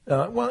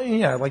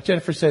 like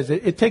Jennifer says,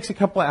 it takes a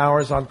couple of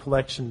hours on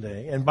collection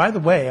day. And by the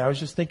way, I was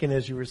just thinking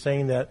as you were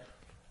saying that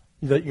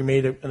you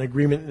made an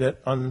agreement that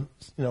on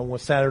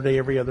Saturday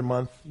every other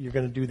month you're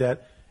going to do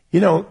that.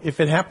 If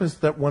it happens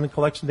that one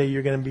collection day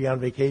you're going to be on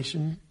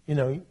vacation,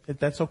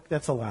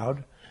 that's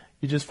allowed.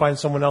 You just find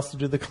someone else to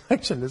do the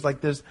collection. It's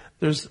like there's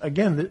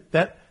again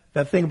that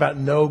thing about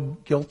no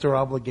guilt or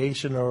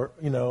obligation or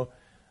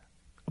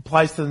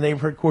applies to the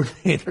neighborhood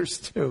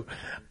coordinators too.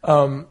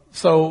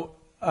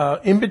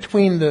 In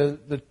between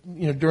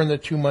during the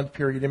 2-month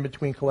period in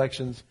between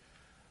collections,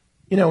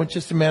 it's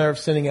just a matter of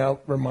sending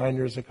out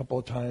reminders a couple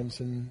of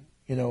times, and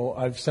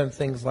I've sent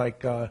things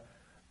like a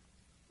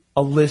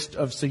list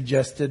of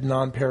suggested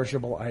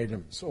non-perishable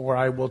items, or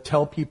I will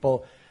tell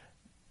people,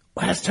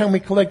 last time we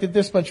collected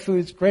this much food,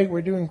 it's great,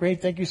 we're doing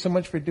great, thank you so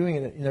much for doing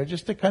it.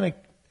 Just to kind of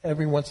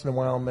every once in a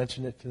while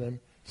mention it to them.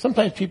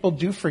 Sometimes people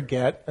do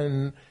forget,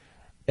 and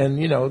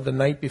the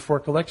night before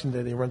collection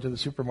day, they run to the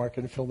supermarket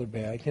and fill their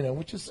bag,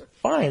 which is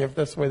fine if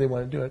that's the way they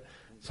want to do it.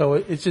 So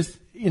it's just,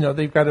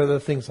 they've got other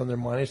things on their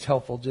mind. It's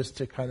helpful just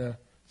to kind of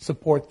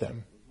support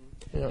them.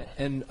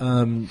 And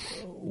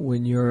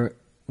when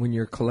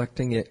you're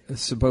collecting it,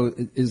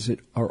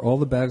 are all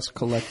the bags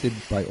collected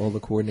by all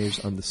the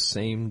coordinators on the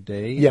same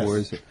day? Yes. Or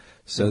is it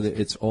so that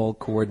it's all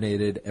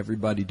coordinated,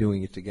 everybody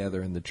doing it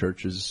together, and the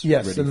church is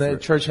yes, ready and the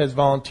church has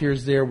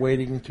volunteers there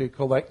waiting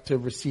to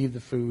receive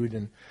the food.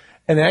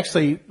 And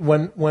actually,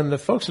 when the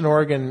folks in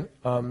Oregon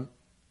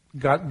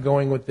got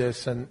going with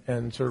this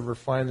and sort of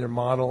refined their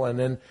model, and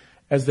then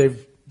as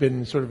they've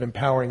been sort of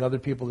empowering other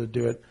people to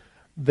do it,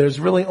 there's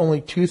really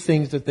only 2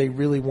 things that they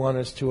really want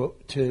us to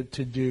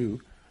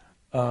do.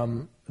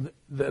 The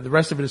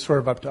rest of it is sort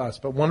of up to us.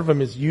 But one of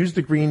them is use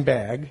the green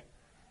bag,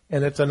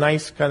 and it's a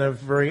nice kind of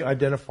very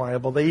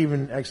identifiable. They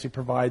even actually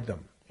provide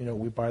them.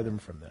 We buy them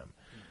from them.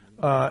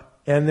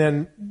 And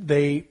then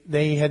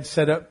they had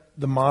set up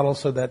the model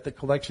so that the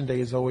collection day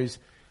is always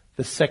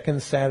the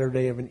second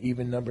Saturday of an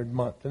even-numbered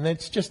month. And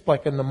it's just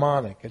like a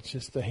mnemonic. It's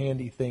just a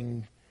handy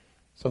thing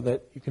so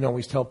that you can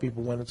always tell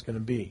people when it's going to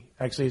be.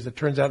 Actually, as it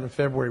turns out, in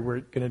February, we're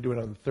going to do it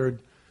on the 3rd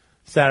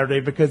Saturday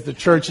because the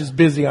church is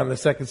busy on the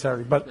 2nd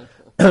Saturday. But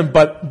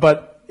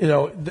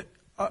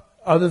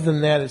other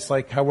than that, it's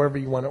like however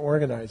you want to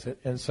organize it.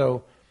 And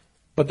so,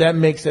 but that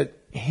makes it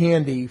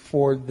handy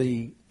for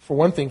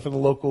one thing, for the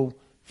local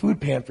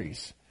food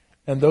pantries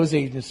and those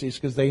agencies,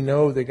 because they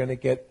know they're going to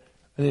get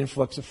an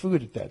influx of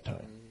food at that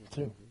time,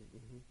 too.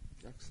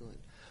 Excellent.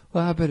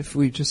 Well, how about if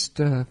we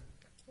just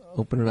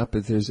open it up,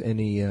 if there's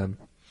any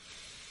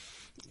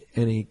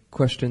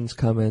questions,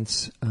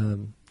 comments,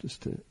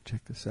 just to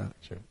check this out.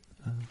 Sure.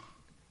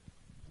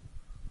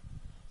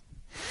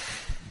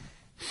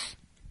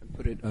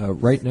 Put it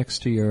right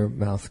next to your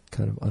mouth,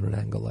 kind of on an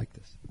angle like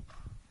this.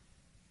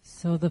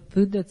 So the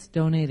food that's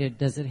donated,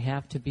 does it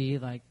have to be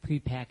like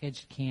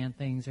prepackaged canned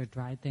things or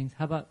dried things?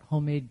 How about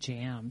homemade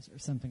jams or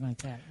something like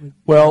that?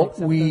 Well,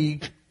 we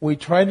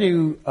try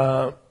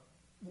to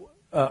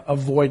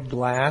avoid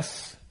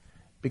glass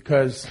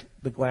because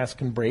the glass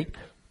can break.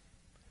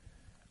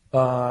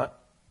 I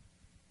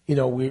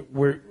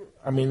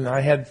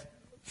had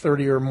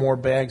 30 or more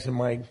bags in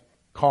my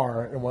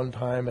car at one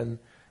time, and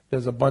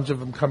there's a bunch of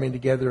them coming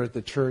together at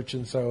the church,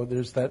 and so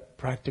there's that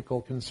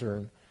practical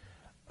concern.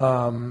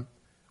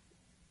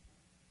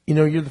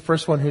 You're the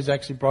first one who's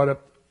actually brought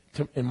up,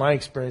 in my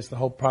experience, the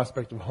whole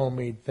prospect of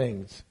homemade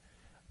things.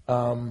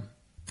 I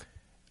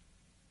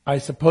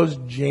suppose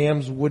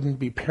jams wouldn't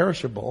be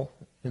perishable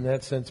in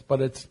that sense,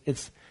 but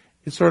it's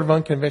sort of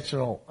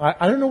unconventional.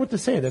 I don't know what to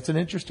say. That's an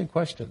interesting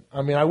question.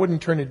 I mean, I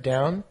wouldn't turn it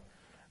down,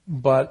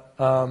 but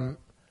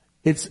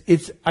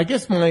it's. I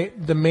guess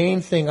the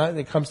main thing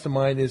that comes to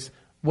mind is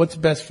what's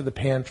best for the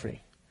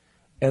pantry,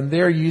 and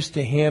they're used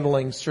to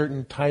handling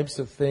certain types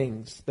of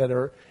things that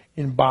are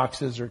in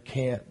boxes or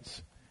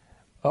cans,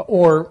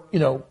 or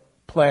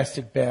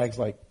plastic bags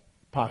like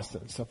pasta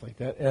and stuff like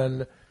that.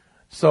 And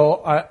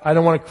so I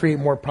don't want to create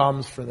more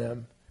problems for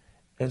them.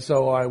 And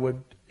so I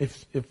would,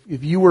 if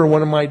you were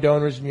one of my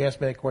donors and you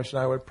asked me that question,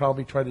 I would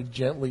probably try to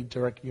gently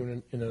direct you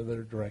in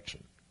another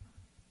direction.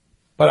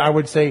 But I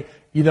would say,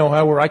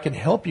 however, I can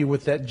help you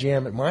with that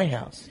jam at my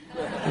house.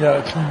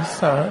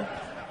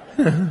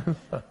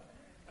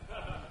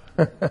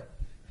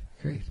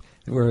 Great.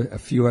 There were a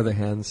few other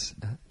hands.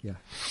 Yeah.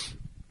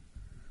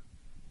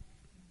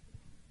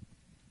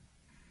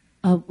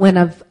 When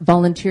I've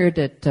volunteered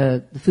at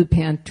the food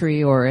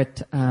pantry or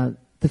at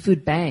the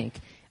food bank,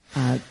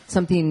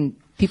 something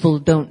people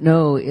don't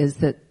know is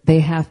that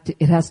it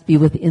has to be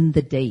within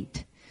the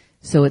date.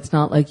 So it's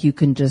not like you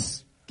can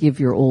just give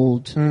your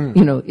old,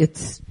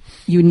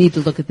 you need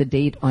to look at the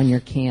date on your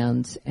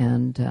cans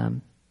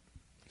and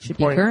should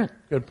be current.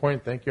 Good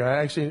point. Thank you.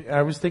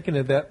 I was thinking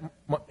of that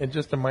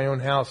just in my own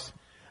house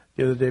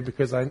the other day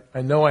because I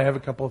know I have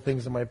a couple of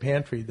things in my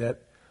pantry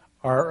that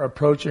are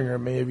approaching or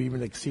may have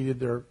even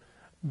exceeded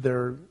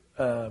their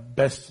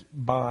best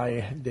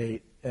buy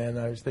date. And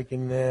I was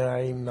thinking,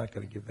 I'm not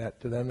going to give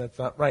that to them. That's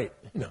not right.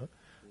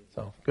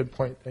 So good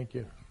point. Thank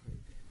you.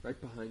 Right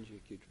behind you,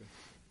 Keitra.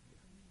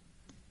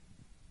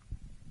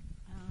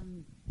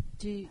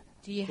 Do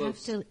you have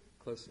to?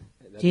 Closer.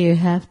 Do you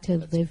have to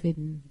live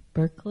in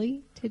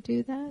Berkeley to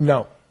do that?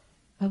 No.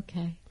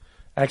 Okay.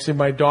 Actually,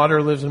 my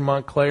daughter lives in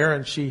Montclair,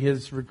 and she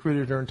has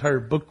recruited her entire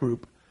book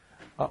group,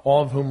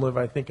 all of whom live,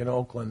 I think, in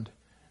Oakland.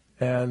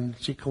 And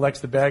she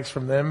collects the bags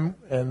from them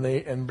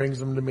and brings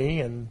them to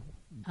me. And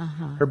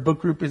her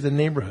book group is a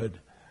neighborhood.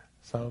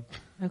 So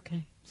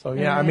okay. So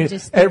yeah, I mean,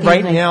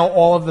 right now,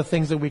 all of the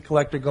things that we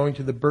collect are going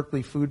to the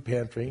Berkeley Food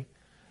Pantry.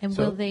 And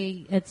will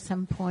they, at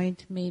some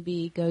point,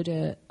 maybe go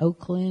to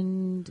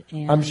Oakland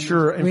and I'm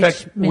sure. In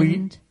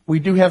Richmond? fact, we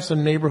do have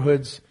some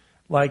neighborhoods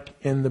like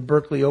in the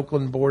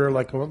Berkeley-Oakland border,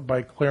 like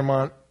by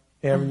Claremont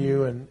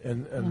Avenue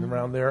and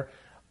around there.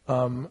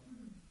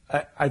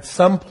 At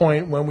some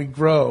point, when we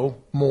grow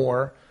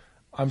more,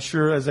 I'm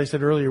sure, as I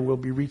said earlier, we'll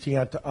be reaching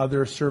out to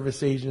other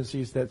service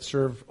agencies that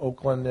serve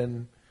Oakland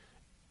and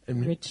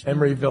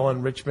Emeryville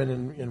and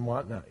Richmond and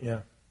whatnot.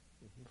 Yeah,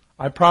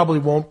 I probably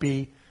won't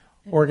be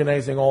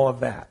organizing all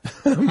of that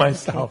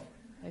myself.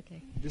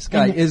 Okay. This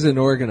guy is an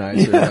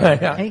organizer.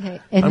 Yeah.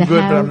 Okay. I'm good,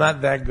 but I'm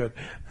not that good.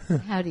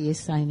 How do you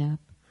sign up?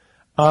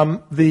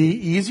 The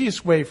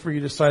easiest way for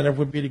you to sign up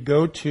would be to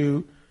go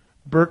to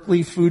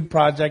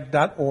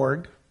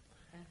berkeleyfoodproject.org,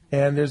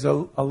 and there's a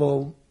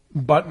little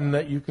button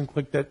that you can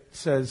click that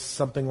says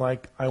something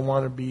like, I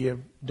want to be a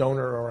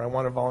donor or I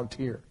want to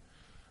volunteer.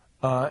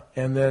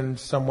 And then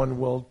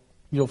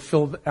you'll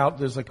fill out,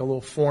 there's like a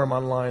little form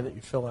online that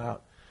you fill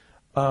out.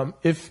 I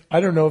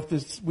don't know if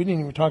we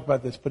didn't even talk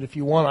about this, but if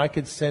you want, I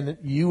could send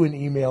you an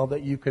email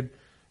that you could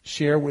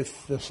share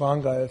with the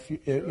Sangha,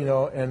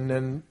 and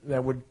then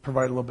that would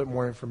provide a little bit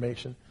more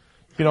information.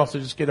 You can also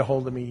just get a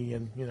hold of me,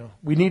 and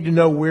we need to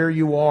know where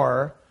you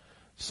are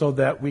so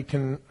that we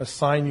can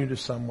assign you to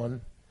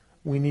someone.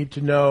 We need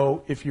to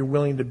know if you're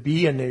willing to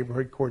be a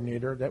neighborhood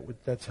coordinator.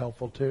 That's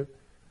helpful too.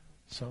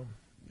 So,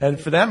 and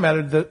for that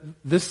matter,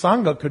 this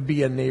Sangha could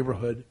be a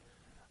neighborhood,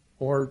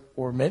 or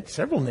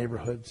several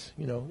neighborhoods.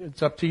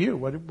 It's up to you.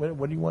 What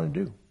do you want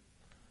to do?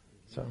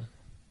 So.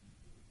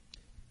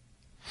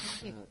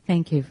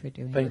 Thank you for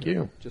doing it. Thank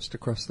you. Just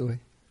across the way.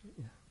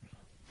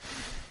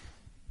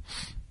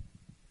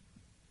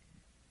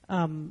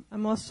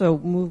 I'm also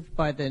moved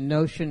by the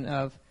notion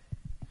of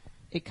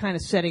it kind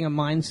of setting a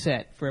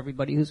mindset for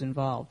everybody who's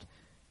involved.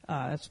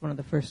 That's one of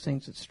the first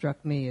things that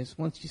struck me is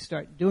once you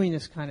start doing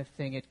this kind of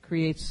thing, it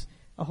creates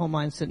a whole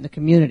mindset in the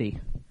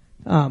community.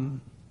 I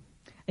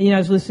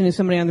was listening to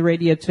somebody on the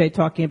radio today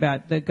talking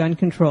about the gun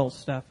control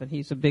stuff, and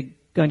he's a big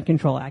gun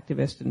control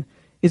activist, and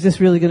is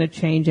this really going to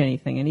change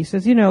anything? And he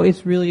says,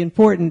 it's really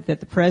important that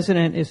the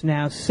president is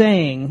now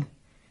saying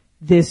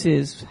this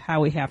is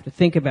how we have to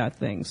think about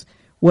things.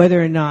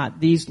 Whether or not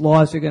these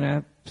laws are going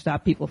to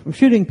stop people from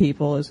shooting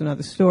people is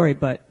another story,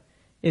 but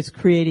it's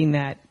creating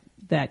that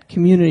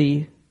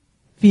community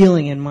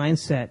feeling and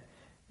mindset.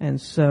 And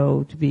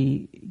so to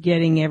be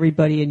getting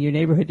everybody in your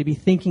neighborhood to be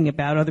thinking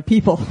about other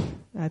people,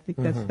 I think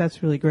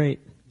that's really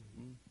great.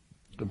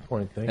 Good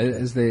point. Thank you.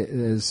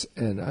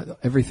 And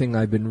everything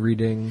I've been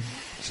reading,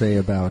 say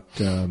about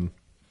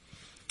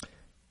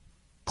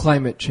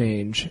climate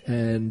change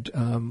and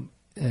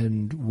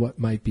what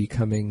might be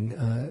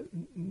coming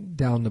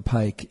down the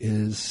pike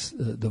is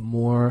the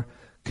more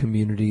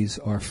communities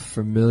are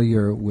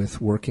familiar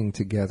with working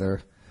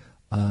together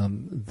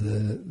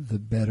the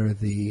better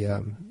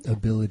the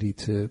ability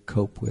to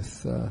cope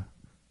with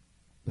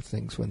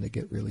things when they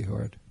get really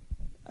hard.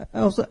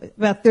 Also,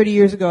 about 30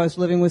 years ago, I was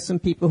living with some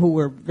people who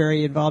were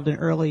very involved in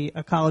early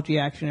ecology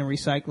action and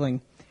recycling.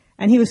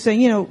 And he was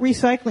saying,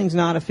 recycling's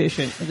not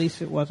efficient. At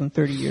least it wasn't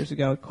 30 years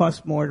ago. It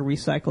costs more to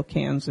recycle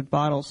cans and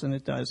bottles than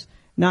it does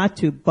not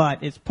to,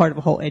 but it's part of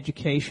a whole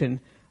education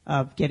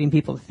of getting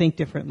people to think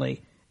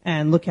differently.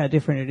 And look how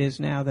different it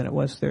is now than it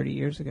was 30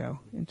 years ago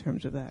in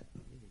terms of that.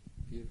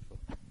 Beautiful.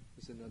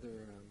 There's another...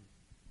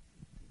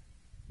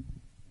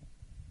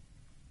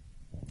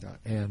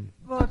 Anne.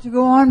 Well, to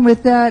go on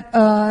with that,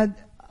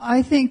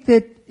 I think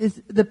that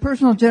the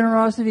personal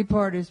generosity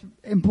part is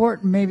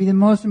important, maybe the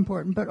most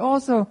important, but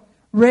also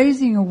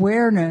raising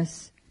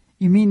awareness.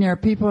 You mean there are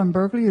people in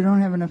Berkeley who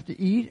don't have enough to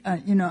eat?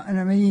 And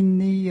I mean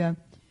the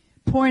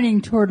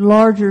pointing toward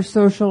larger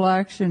social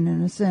action,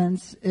 in a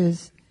sense,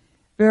 is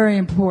very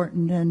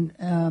important.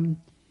 And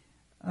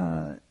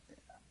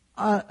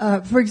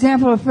for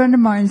example, a friend of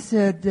mine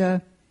said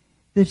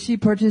that she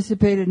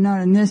participated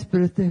not in this,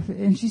 but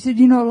and she said,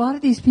 a lot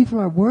of these people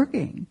are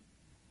working,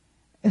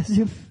 as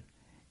if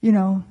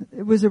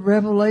it was a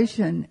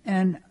revelation.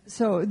 And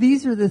so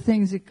these are the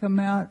things that come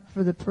out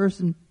for the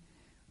person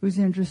who's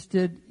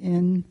interested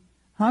in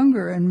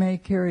hunger and may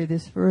carry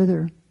this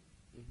further.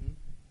 Mm-hmm.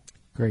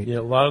 Great. Yeah,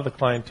 a lot of the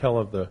clientele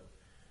of the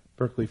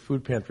Berkeley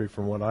Food Pantry,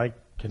 from what I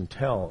can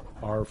tell,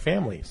 are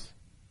families.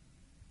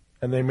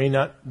 And they may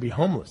not be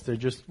homeless. They're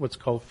just what's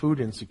called food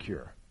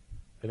insecure.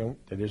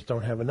 They just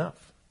don't have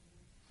enough.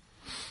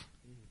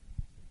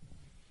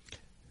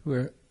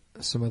 Where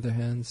some other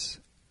hands?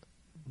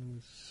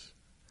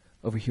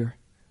 Over here,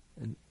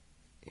 and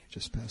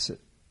just pass it.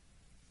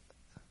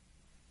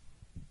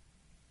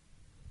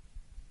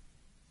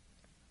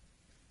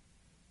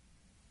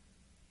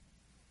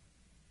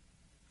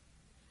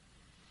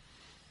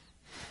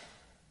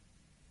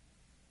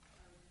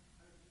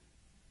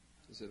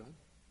 Is it on?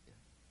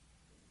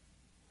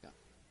 Yeah.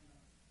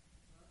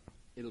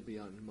 It'll be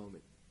on in a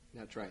moment.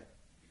 Now try it.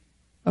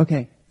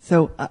 Okay,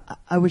 so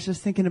I was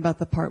just thinking about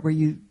the part where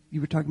you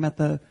were talking about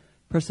the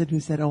person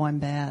who said, "Oh, I'm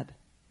bad."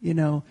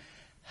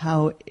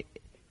 How,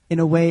 in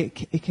a way,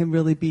 it can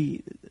really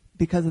be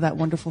because of that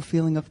wonderful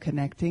feeling of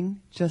connecting.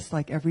 Just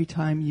like every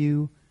time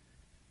you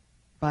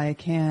buy a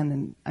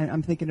can, and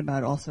I'm thinking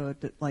about also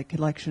like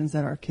collections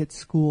at our kids'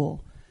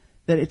 school,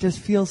 that it just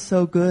feels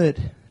so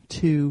good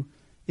to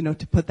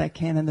put that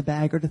can in the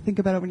bag, or to think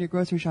about it when you're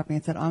grocery shopping.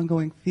 It's that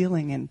ongoing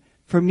feeling. And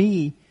for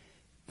me,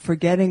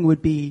 forgetting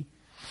would be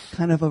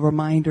kind of a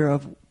reminder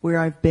of where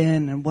I've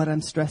been and what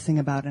I'm stressing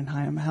about and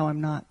how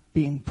I'm not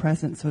being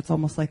present. So it's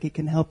almost like it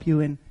can help you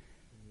in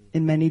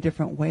many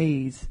different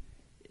ways.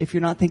 If you're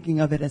not thinking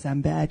of it as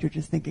I'm bad, you're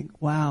just thinking,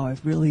 wow,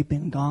 I've really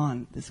been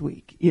gone this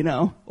week,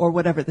 or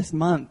whatever, this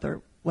month,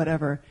 or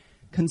whatever,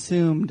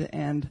 consumed,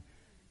 and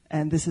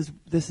this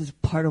is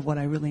part of what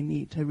I really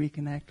need to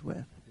reconnect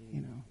with,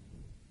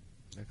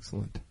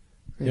 Excellent.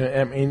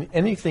 Yeah, I mean,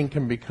 anything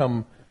can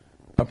become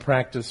a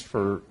practice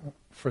for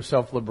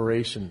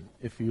self-liberation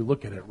if you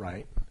look at it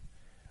right.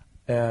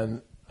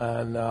 And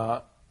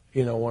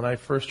when I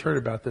first heard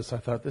about this, I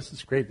thought, this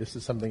is great. This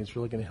is something that's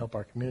really going to help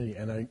our community.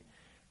 And I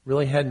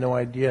really had no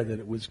idea that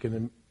it was going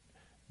to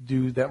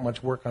do that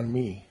much work on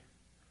me.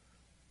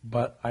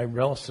 But I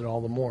relished it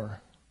all the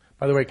more.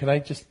 By the way, can I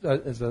just,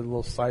 as a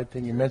little side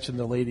thing, you mentioned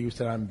the lady who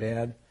said I'm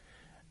bad.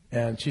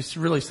 And she's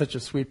really such a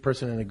sweet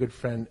person and a good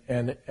friend.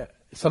 And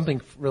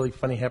something really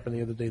funny happened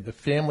the other day. The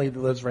family that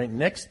lives right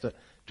next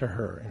to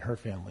her and her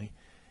family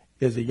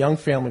is a young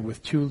family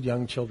with 2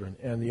 young children.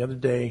 And the other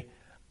day,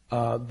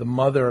 the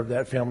mother of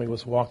that family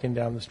was walking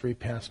down the street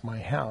past my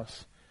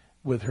house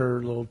with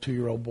her little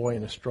 2-year-old boy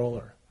in a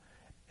stroller.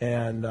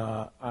 And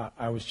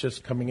I was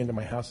just coming into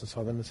my house and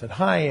saw them and said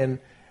hi.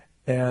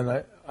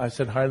 And I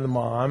said hi to the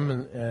mom.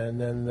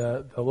 And then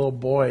the little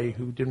boy,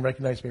 who didn't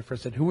recognize me at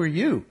first, said, "Who are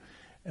you?"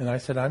 And I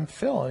said, "I'm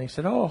Phil." And he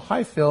said, "Oh,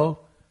 hi, Phil.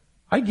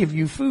 I give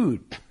you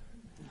food."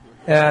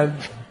 And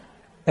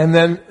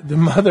then the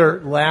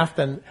mother laughed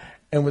and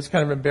was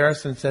kind of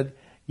embarrassed and said,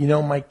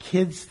 "My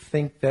kids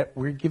think that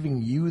we're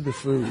giving you the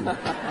food."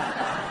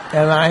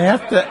 And I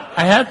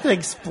have to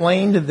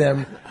explain to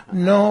them,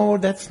 no,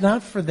 that's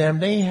not for them.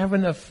 They have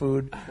enough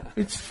food.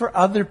 It's for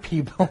other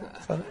people.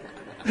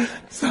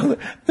 So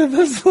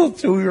this little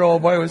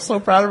 2-year-old boy was so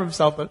proud of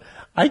himself that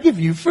I give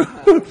you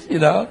food, You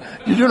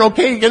doing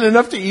okay? You getting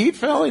enough to eat,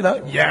 Phil?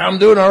 Yeah, I'm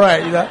doing all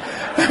right,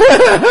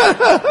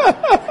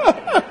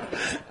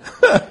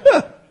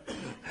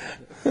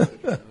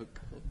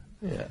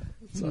 Yeah.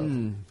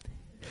 So.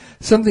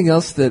 Something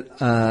else that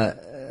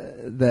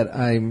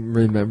I'm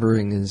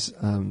remembering is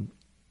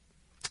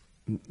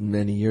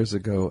many years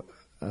ago,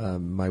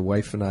 my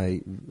wife and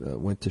I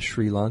went to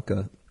Sri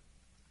Lanka,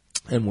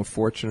 and were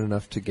fortunate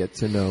enough to get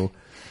to know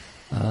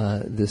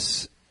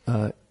this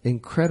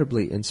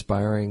incredibly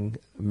inspiring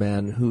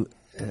man who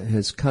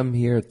has come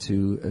here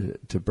to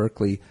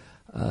Berkeley,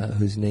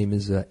 whose name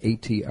is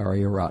A.T.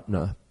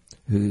 Aryaratna,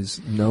 who's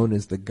known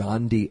as the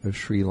Gandhi of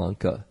Sri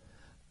Lanka.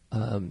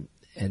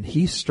 And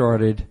he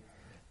started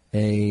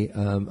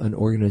an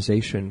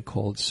organization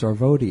called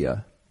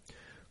Sarvodia,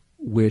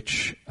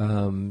 which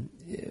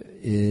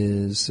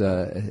is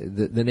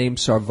the name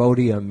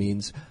Sarvodia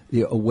means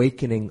the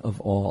awakening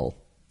of all,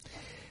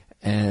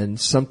 and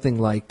something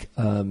like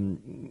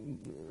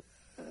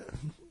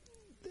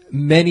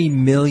many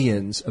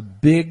millions, a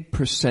big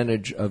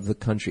percentage of the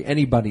country,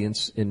 anybody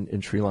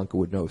in Sri Lanka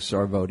would know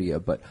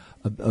Sarvodia, but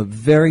a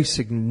very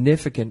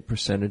significant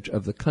percentage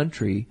of the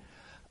country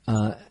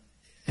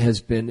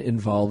has been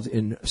involved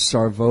in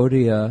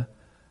Sarvodia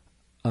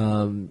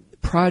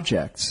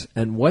projects.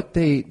 And what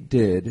they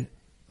did,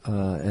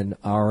 and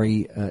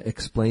Ari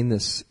explained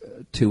this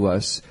to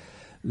us,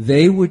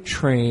 they would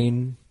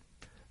train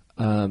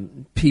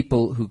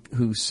people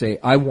who say,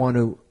 I want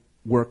to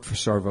work for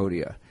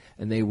Sarvodia.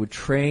 And they would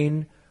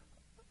train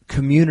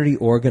community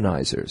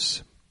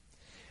organizers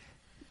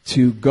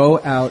to go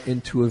out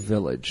into a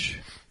village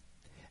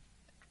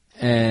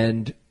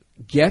and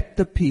get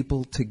the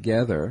people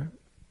together,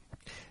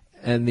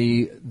 and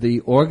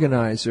the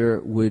organizer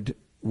would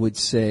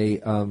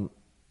say,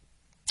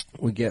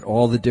 would get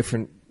all the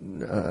different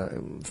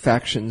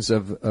factions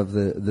of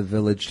the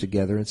village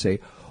together and say,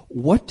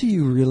 what do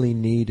you really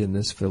need in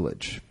this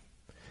village?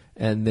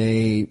 And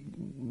they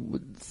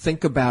would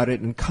think about it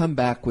and come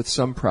back with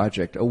some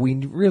project. Oh, we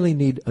really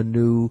need a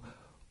new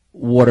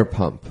water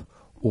pump,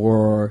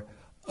 or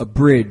a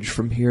bridge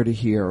from here to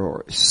here,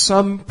 or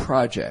some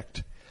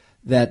project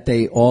that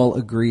they all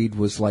agreed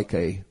was like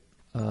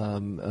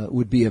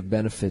would be of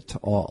benefit to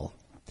all.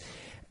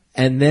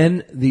 And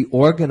then the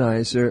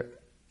organizer,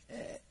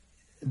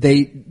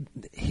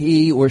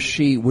 he or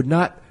she would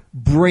not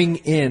bring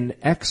in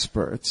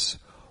experts.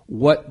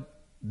 What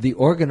the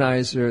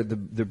organizer,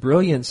 the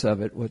brilliance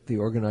of it, what the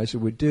organizer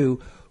would do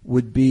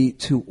would be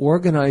to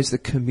organize the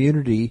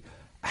community.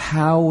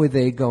 How were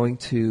they going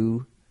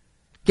to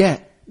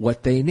get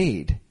what they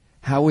need?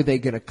 How were they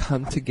going to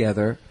come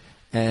together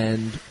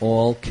and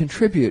all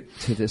contribute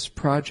to this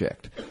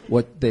project?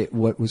 What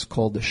was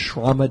called the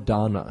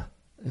Shramadana.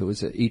 It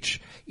was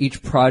each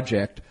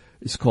project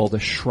is called a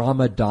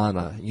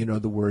Shramadana. You know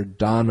the word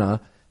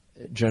dana,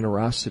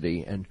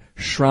 generosity, and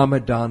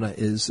Shramadana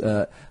is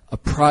a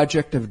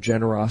project of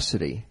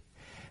generosity.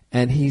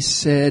 And he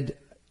said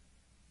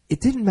it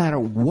didn't matter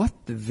what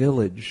the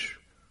village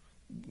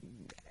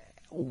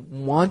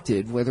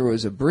wanted, whether it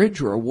was a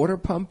bridge or a water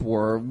pump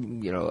or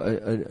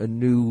a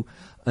new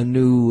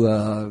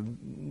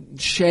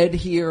shed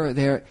here or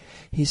there.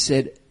 He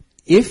said,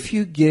 if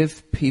you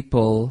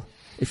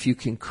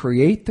can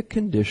create the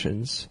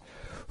conditions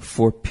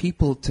for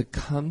people to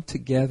come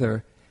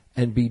together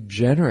and be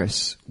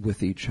generous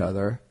with each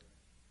other,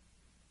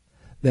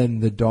 then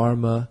the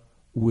Dharma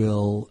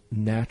will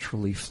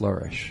naturally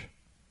flourish.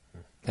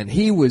 And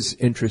he was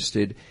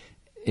interested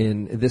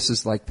in, this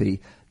is like the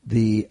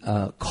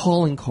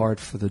calling card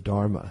for the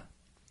Dharma.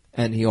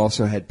 And he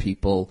also had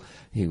people,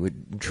 he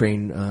would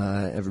train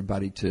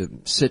everybody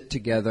to sit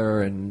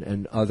together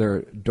and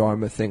other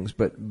Dharma things,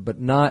 but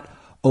not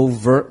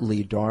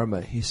overtly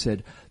Dharma. He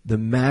said the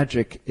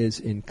magic is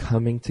in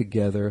coming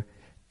together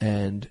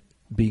and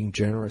being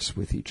generous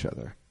with each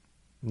other.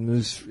 And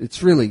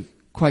it's really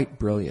quite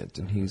brilliant,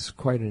 and he's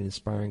quite an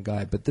inspiring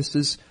guy. But this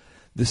is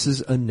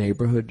a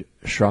neighborhood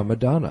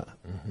Shramadana.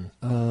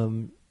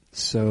 Mm-hmm.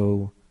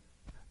 So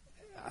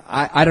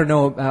I don't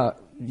know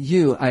about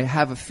you. I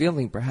have a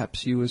feeling,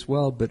 perhaps you as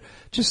well, but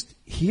just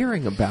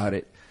hearing about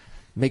it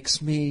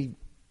makes me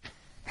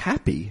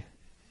happy.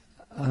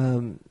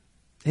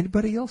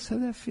 Anybody else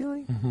have that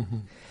feeling?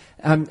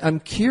 Mm-hmm. I'm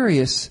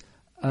curious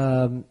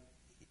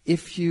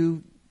if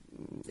you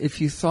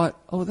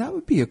thought, oh, that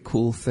would be a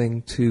cool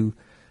thing to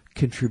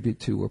contribute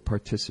to or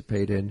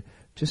participate in.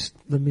 Just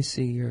let me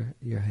see your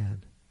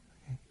hand.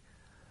 Okay.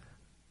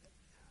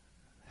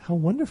 How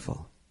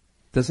wonderful.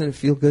 Doesn't it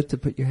feel good to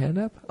put your hand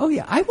up? Oh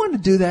yeah, I want to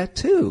do that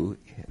too.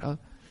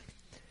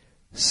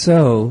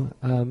 So,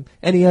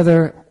 any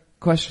other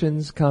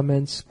questions,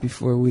 comments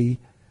before we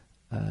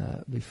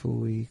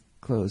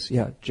close?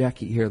 Yeah,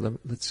 Jackie, here.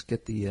 Let's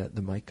get the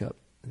mic up.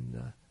 And,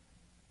 what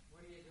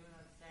are you doing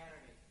on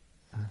Saturday?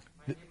 My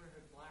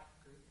neighborhood block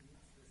group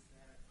meets this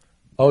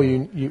Saturday. Oh,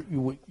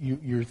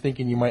 you're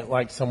thinking you might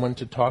like someone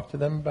to talk to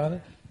them about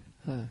it?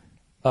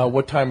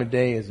 What time of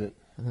day is it?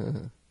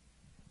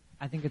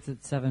 I think it's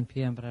at 7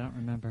 p.m., but I don't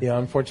remember. Yeah,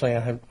 unfortunately,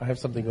 I have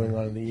something going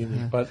on in the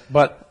evening, but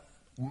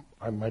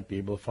I might be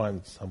able to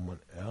find someone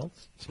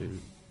else to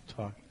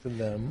talk to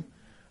them.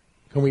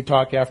 Can we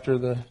talk after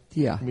the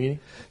meeting?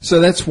 So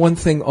that's one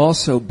thing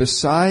also.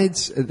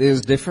 Besides,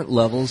 there's different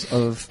levels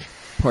of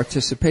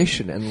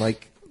participation, and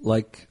like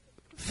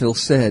Phil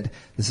said,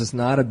 this is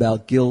not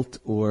about guilt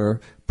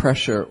or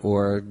pressure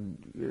or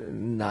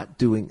not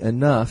doing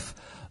enough,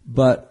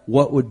 but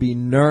what would be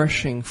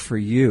nourishing for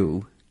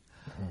you,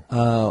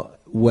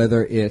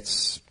 whether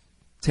it's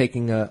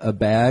taking a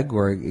bag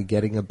or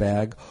getting a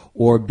bag,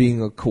 or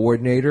being a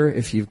coordinator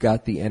if you've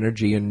got the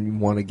energy and you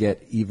want to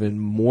get even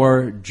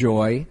more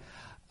joy,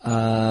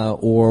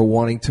 or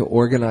wanting to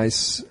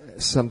organize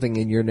something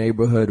in your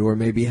neighborhood, or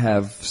maybe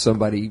have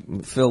somebody,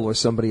 Phil or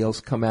somebody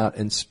else, come out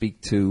and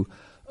speak to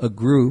a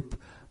group.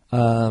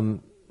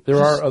 There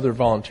are other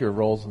volunteer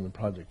roles in the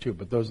project too,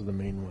 but those are the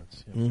main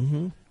ones. Yeah.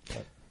 Mm-hmm.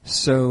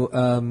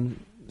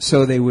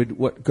 So they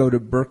would go to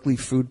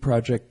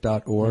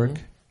berkeleyfoodproject.org.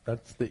 Mm-hmm.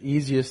 That's the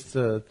easiest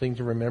thing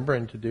to remember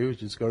and to do is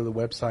just go to the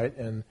website,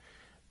 and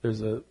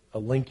there's a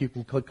link you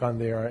can click on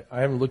there.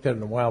 I haven't looked at it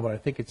in a while, but I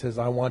think it says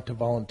I want to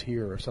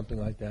volunteer or something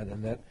like that,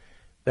 and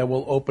that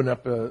will open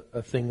up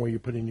a thing where you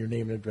put in your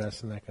name and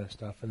address and that kind of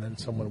stuff, and then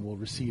someone will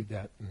receive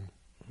that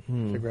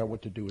and figure out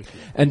what to do with it.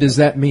 And does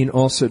that mean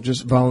also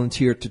just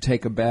volunteer to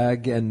take a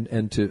bag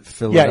and to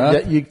fill it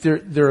up? Yeah,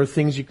 there are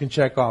things you can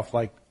check off,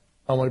 like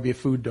I want to be a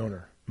food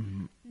donor.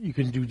 Mm-hmm. You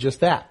can do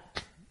just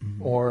that.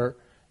 Mm-hmm. Or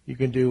you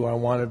can do I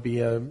want to be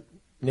a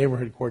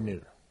neighborhood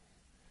coordinator,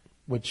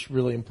 which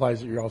really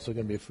implies that you're also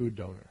going to be a food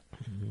donor.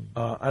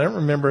 Mm-hmm. I don't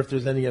remember if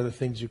there's any other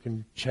things you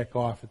can check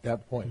off at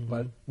that point,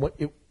 but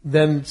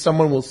then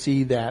someone will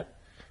see that,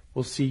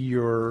 will see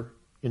your,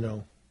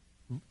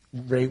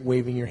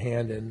 waving your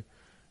hand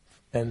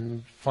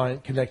and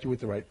connect you with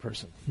the right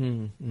person.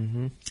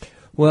 Mm-hmm.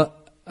 Well,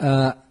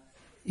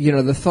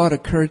 the thought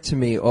occurred to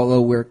me,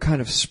 although we're kind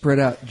of spread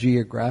out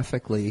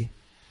geographically,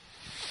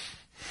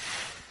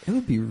 it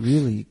would be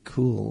really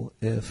cool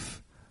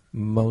if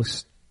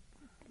most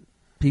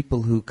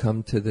people who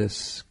come to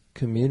this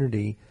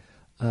community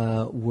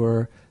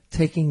were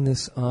taking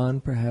this on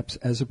perhaps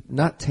as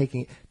not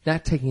taking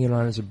it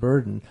on as a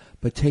burden,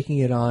 but taking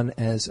it on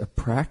as a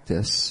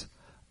practice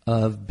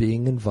of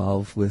being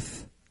involved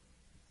with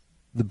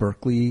the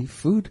Berkeley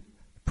Food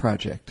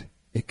Project.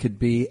 It could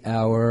be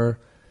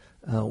our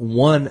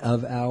one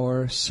of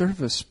our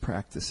service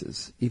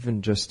practices,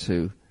 even just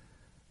to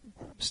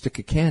stick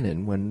a can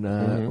in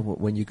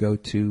when you go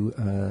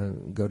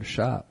to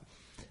shop.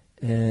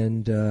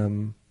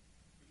 And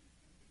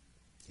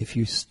if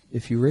you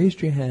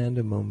raised your hand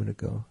a moment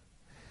ago,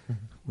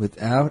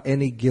 without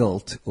any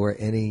guilt or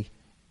any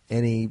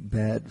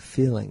bad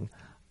feeling,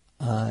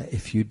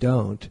 if you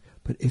don't,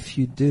 but if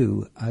you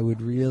do, I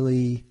would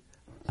really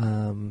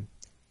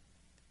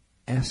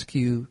ask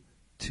you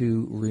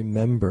to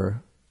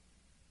remember.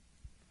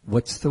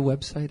 What's the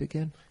website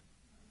again?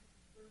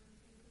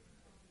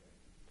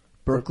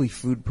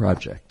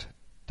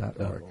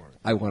 BerkeleyFoodProject.org.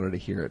 I wanted to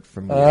hear it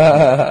from you.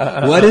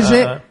 What is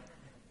it?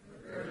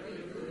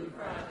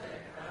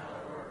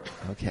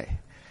 BerkeleyFoodProject.org. Okay.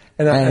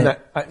 And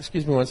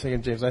excuse me one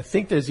second, James. I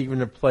think there's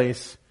even a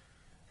place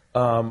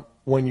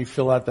when you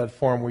fill out that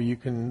form where you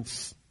can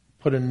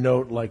put a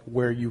note like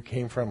where you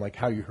came from, like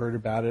how you heard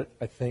about it,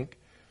 I think.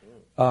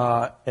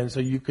 And so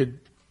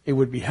it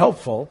would be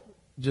helpful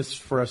just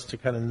for us to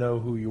kind of know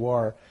who you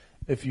are.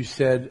 If you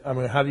said,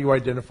 how do you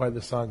identify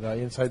the song guy?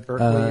 Inside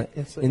Berkeley?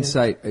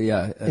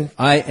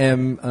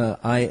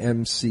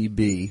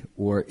 IMCB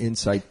or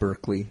Inside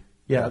Berkeley.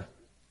 Yeah.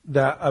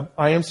 That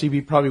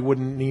IMCB probably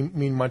wouldn't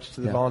mean much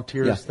to the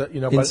volunteers. That,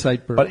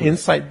 Inside Berkeley. But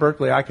Inside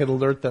Berkeley, I could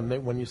alert them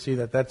that when you see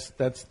that's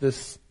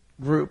this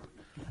group.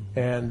 Mm-hmm.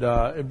 And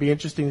it'd be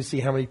interesting to see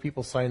how many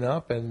people sign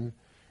up. And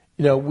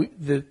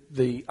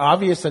the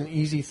obvious and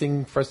easy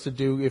thing for us to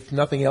do, if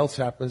nothing else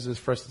happens, is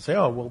for us to say,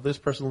 oh, well, this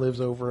person lives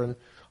over on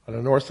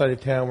the north side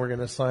of town. We're going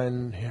to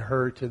assign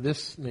her to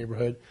this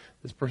neighborhood.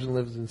 This person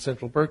lives in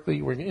Central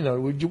Berkeley.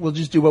 We'll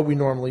just do what we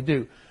normally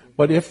do.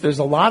 But if there's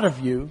a lot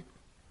of you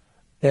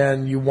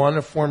and you want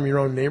to form your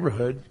own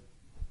neighborhood,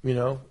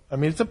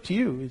 it's up to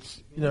you.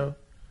 It's,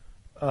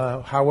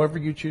 however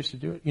you choose to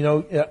do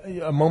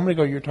it. A moment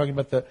ago you were talking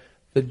about the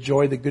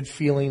joy, the good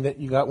feeling that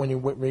you got when you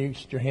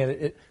raised your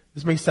hand.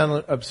 This may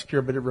sound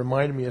obscure, but it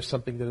reminded me of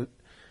something that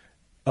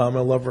I'm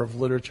a lover of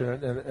literature,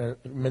 and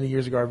many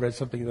years ago I read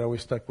something that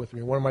always stuck with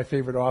me. One of my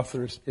favorite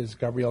authors is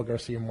Gabriel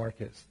Garcia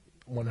Marquez,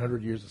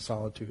 100 Years of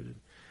Solitude, and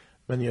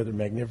many other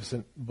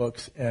magnificent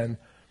books. And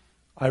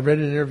I read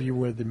an interview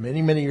with him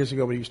many, many years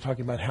ago where he was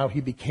talking about how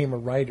he became a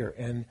writer.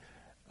 And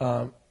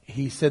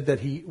he said that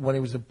when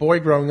he was a boy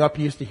growing up,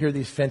 he used to hear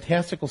these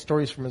fantastical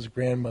stories from his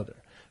grandmother,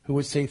 who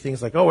would say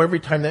things like, "Oh, every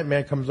time that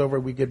man comes over,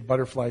 we get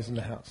butterflies in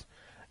the house."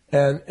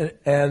 But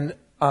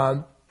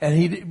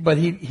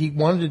he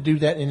wanted to do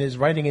that in his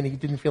writing, and he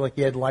didn't feel like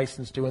he had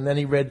license to. And then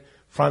he read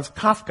Franz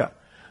Kafka,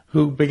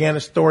 who began a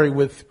story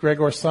with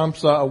Gregor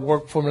Samsa,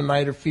 awoke from a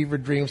night of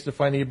fevered dreams to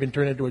find he had been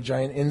turned into a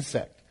giant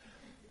insect.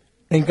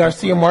 And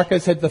Garcia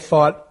Marquez had the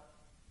thought,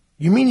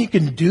 "You mean you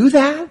can do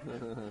that?"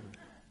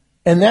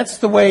 And that's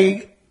the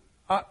way.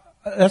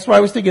 That's what I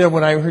was thinking of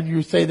when I heard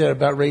you say that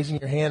about raising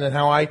your hand and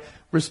how I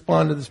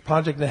respond to this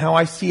project and how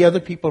I see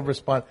other people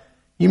respond.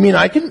 You mean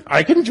I can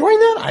join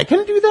that? I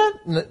can do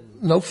that?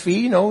 No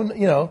fee,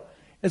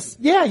 it's,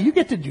 you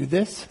get to do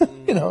this.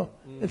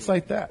 It's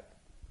like that.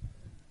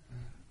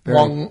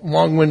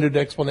 Long-winded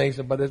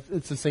explanation, but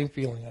it's the same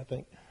feeling, I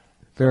think.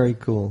 Very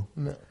cool.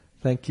 No.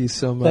 Thank you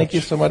so much. Thank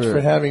you so much for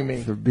having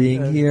me. For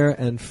being here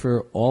and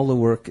for all the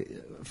work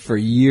for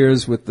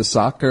years with the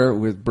soccer,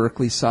 with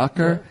Berkeley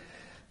Soccer.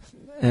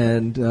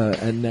 And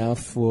now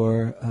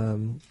for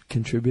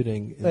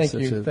contributing in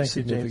such a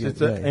significant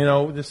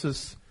way.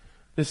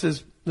 This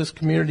is this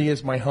community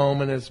is my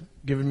home and has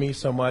given me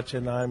so much,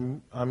 and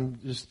I'm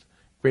just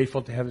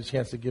grateful to have the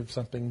chance to give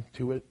something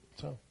to it.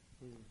 So,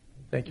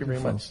 thank you very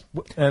much,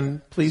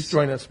 and please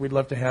join us. We'd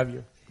love to have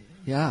you.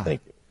 Yeah.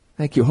 Thank you.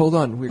 Thank you. Hold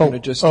on. We're going to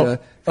just finish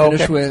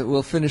okay.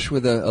 we'll finish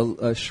with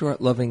a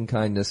short loving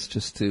kindness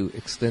just to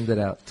extend it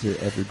out to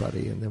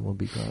everybody, and then we'll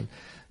be gone.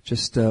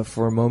 Just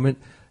for a moment,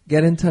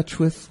 get in touch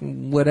with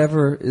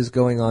whatever is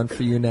going on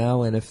for you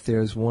now, and if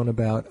there's one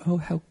about,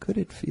 how good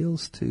it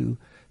feels to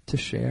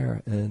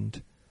share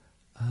and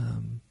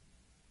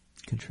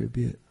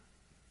contribute,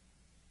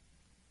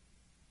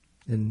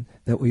 and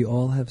that we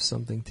all have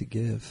something to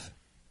give.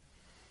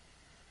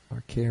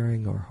 Our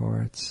caring, our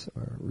hearts,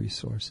 our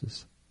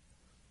resources.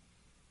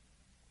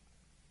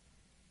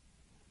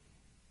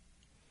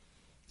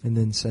 And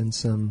then send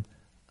some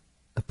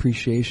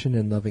appreciation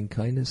and loving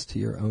kindness to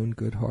your own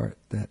good heart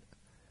that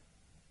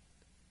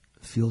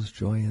feels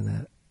joy in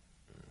that.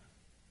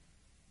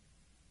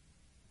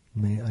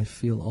 May I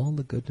feel all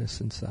the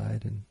goodness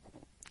inside and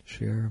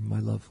share my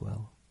love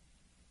well.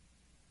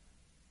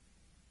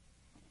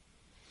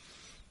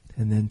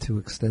 And then to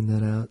extend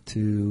that out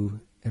to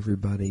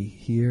everybody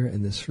here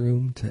in this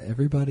room, to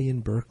everybody in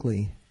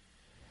Berkeley,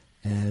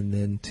 and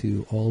then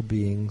to all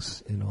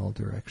beings in all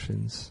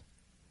directions.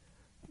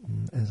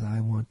 As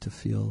I want to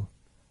feel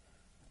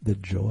the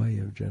joy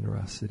of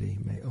generosity,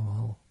 may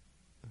all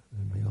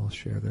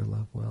share their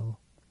love well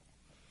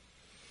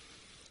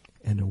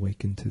and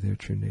awaken to their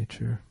true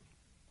nature.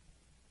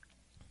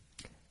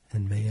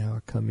 And may our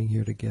coming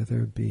here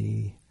together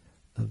be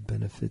of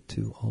benefit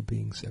to all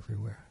beings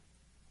everywhere.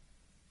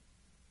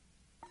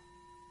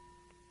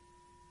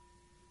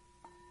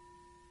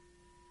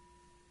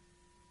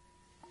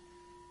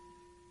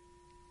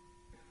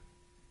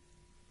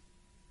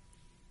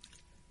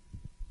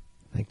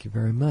 Thank you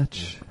very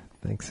much.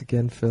 Thanks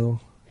again,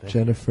 Phil,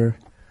 Jennifer.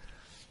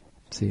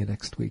 See you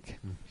next week.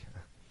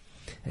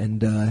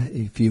 And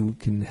if you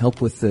can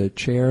help with the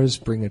chairs,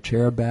 bring a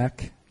chair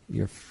back,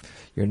 your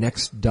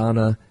next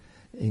Dana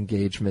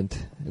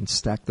engagement, and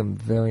stack them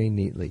very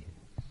neatly.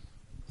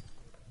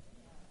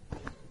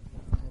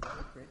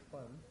 Great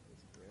fun.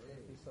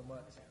 Thank you so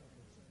much.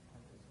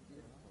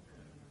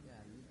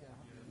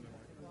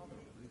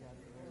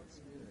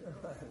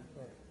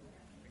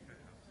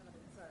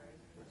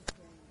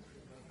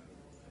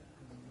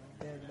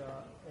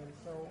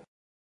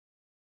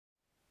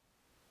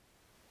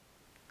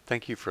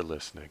 Thank you for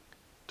listening.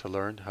 To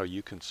learn how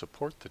you can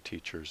support the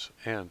teachers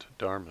and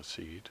Dharma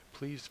Seed,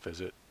 please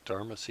visit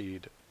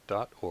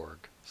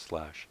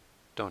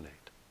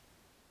dharmaseed.org/donate.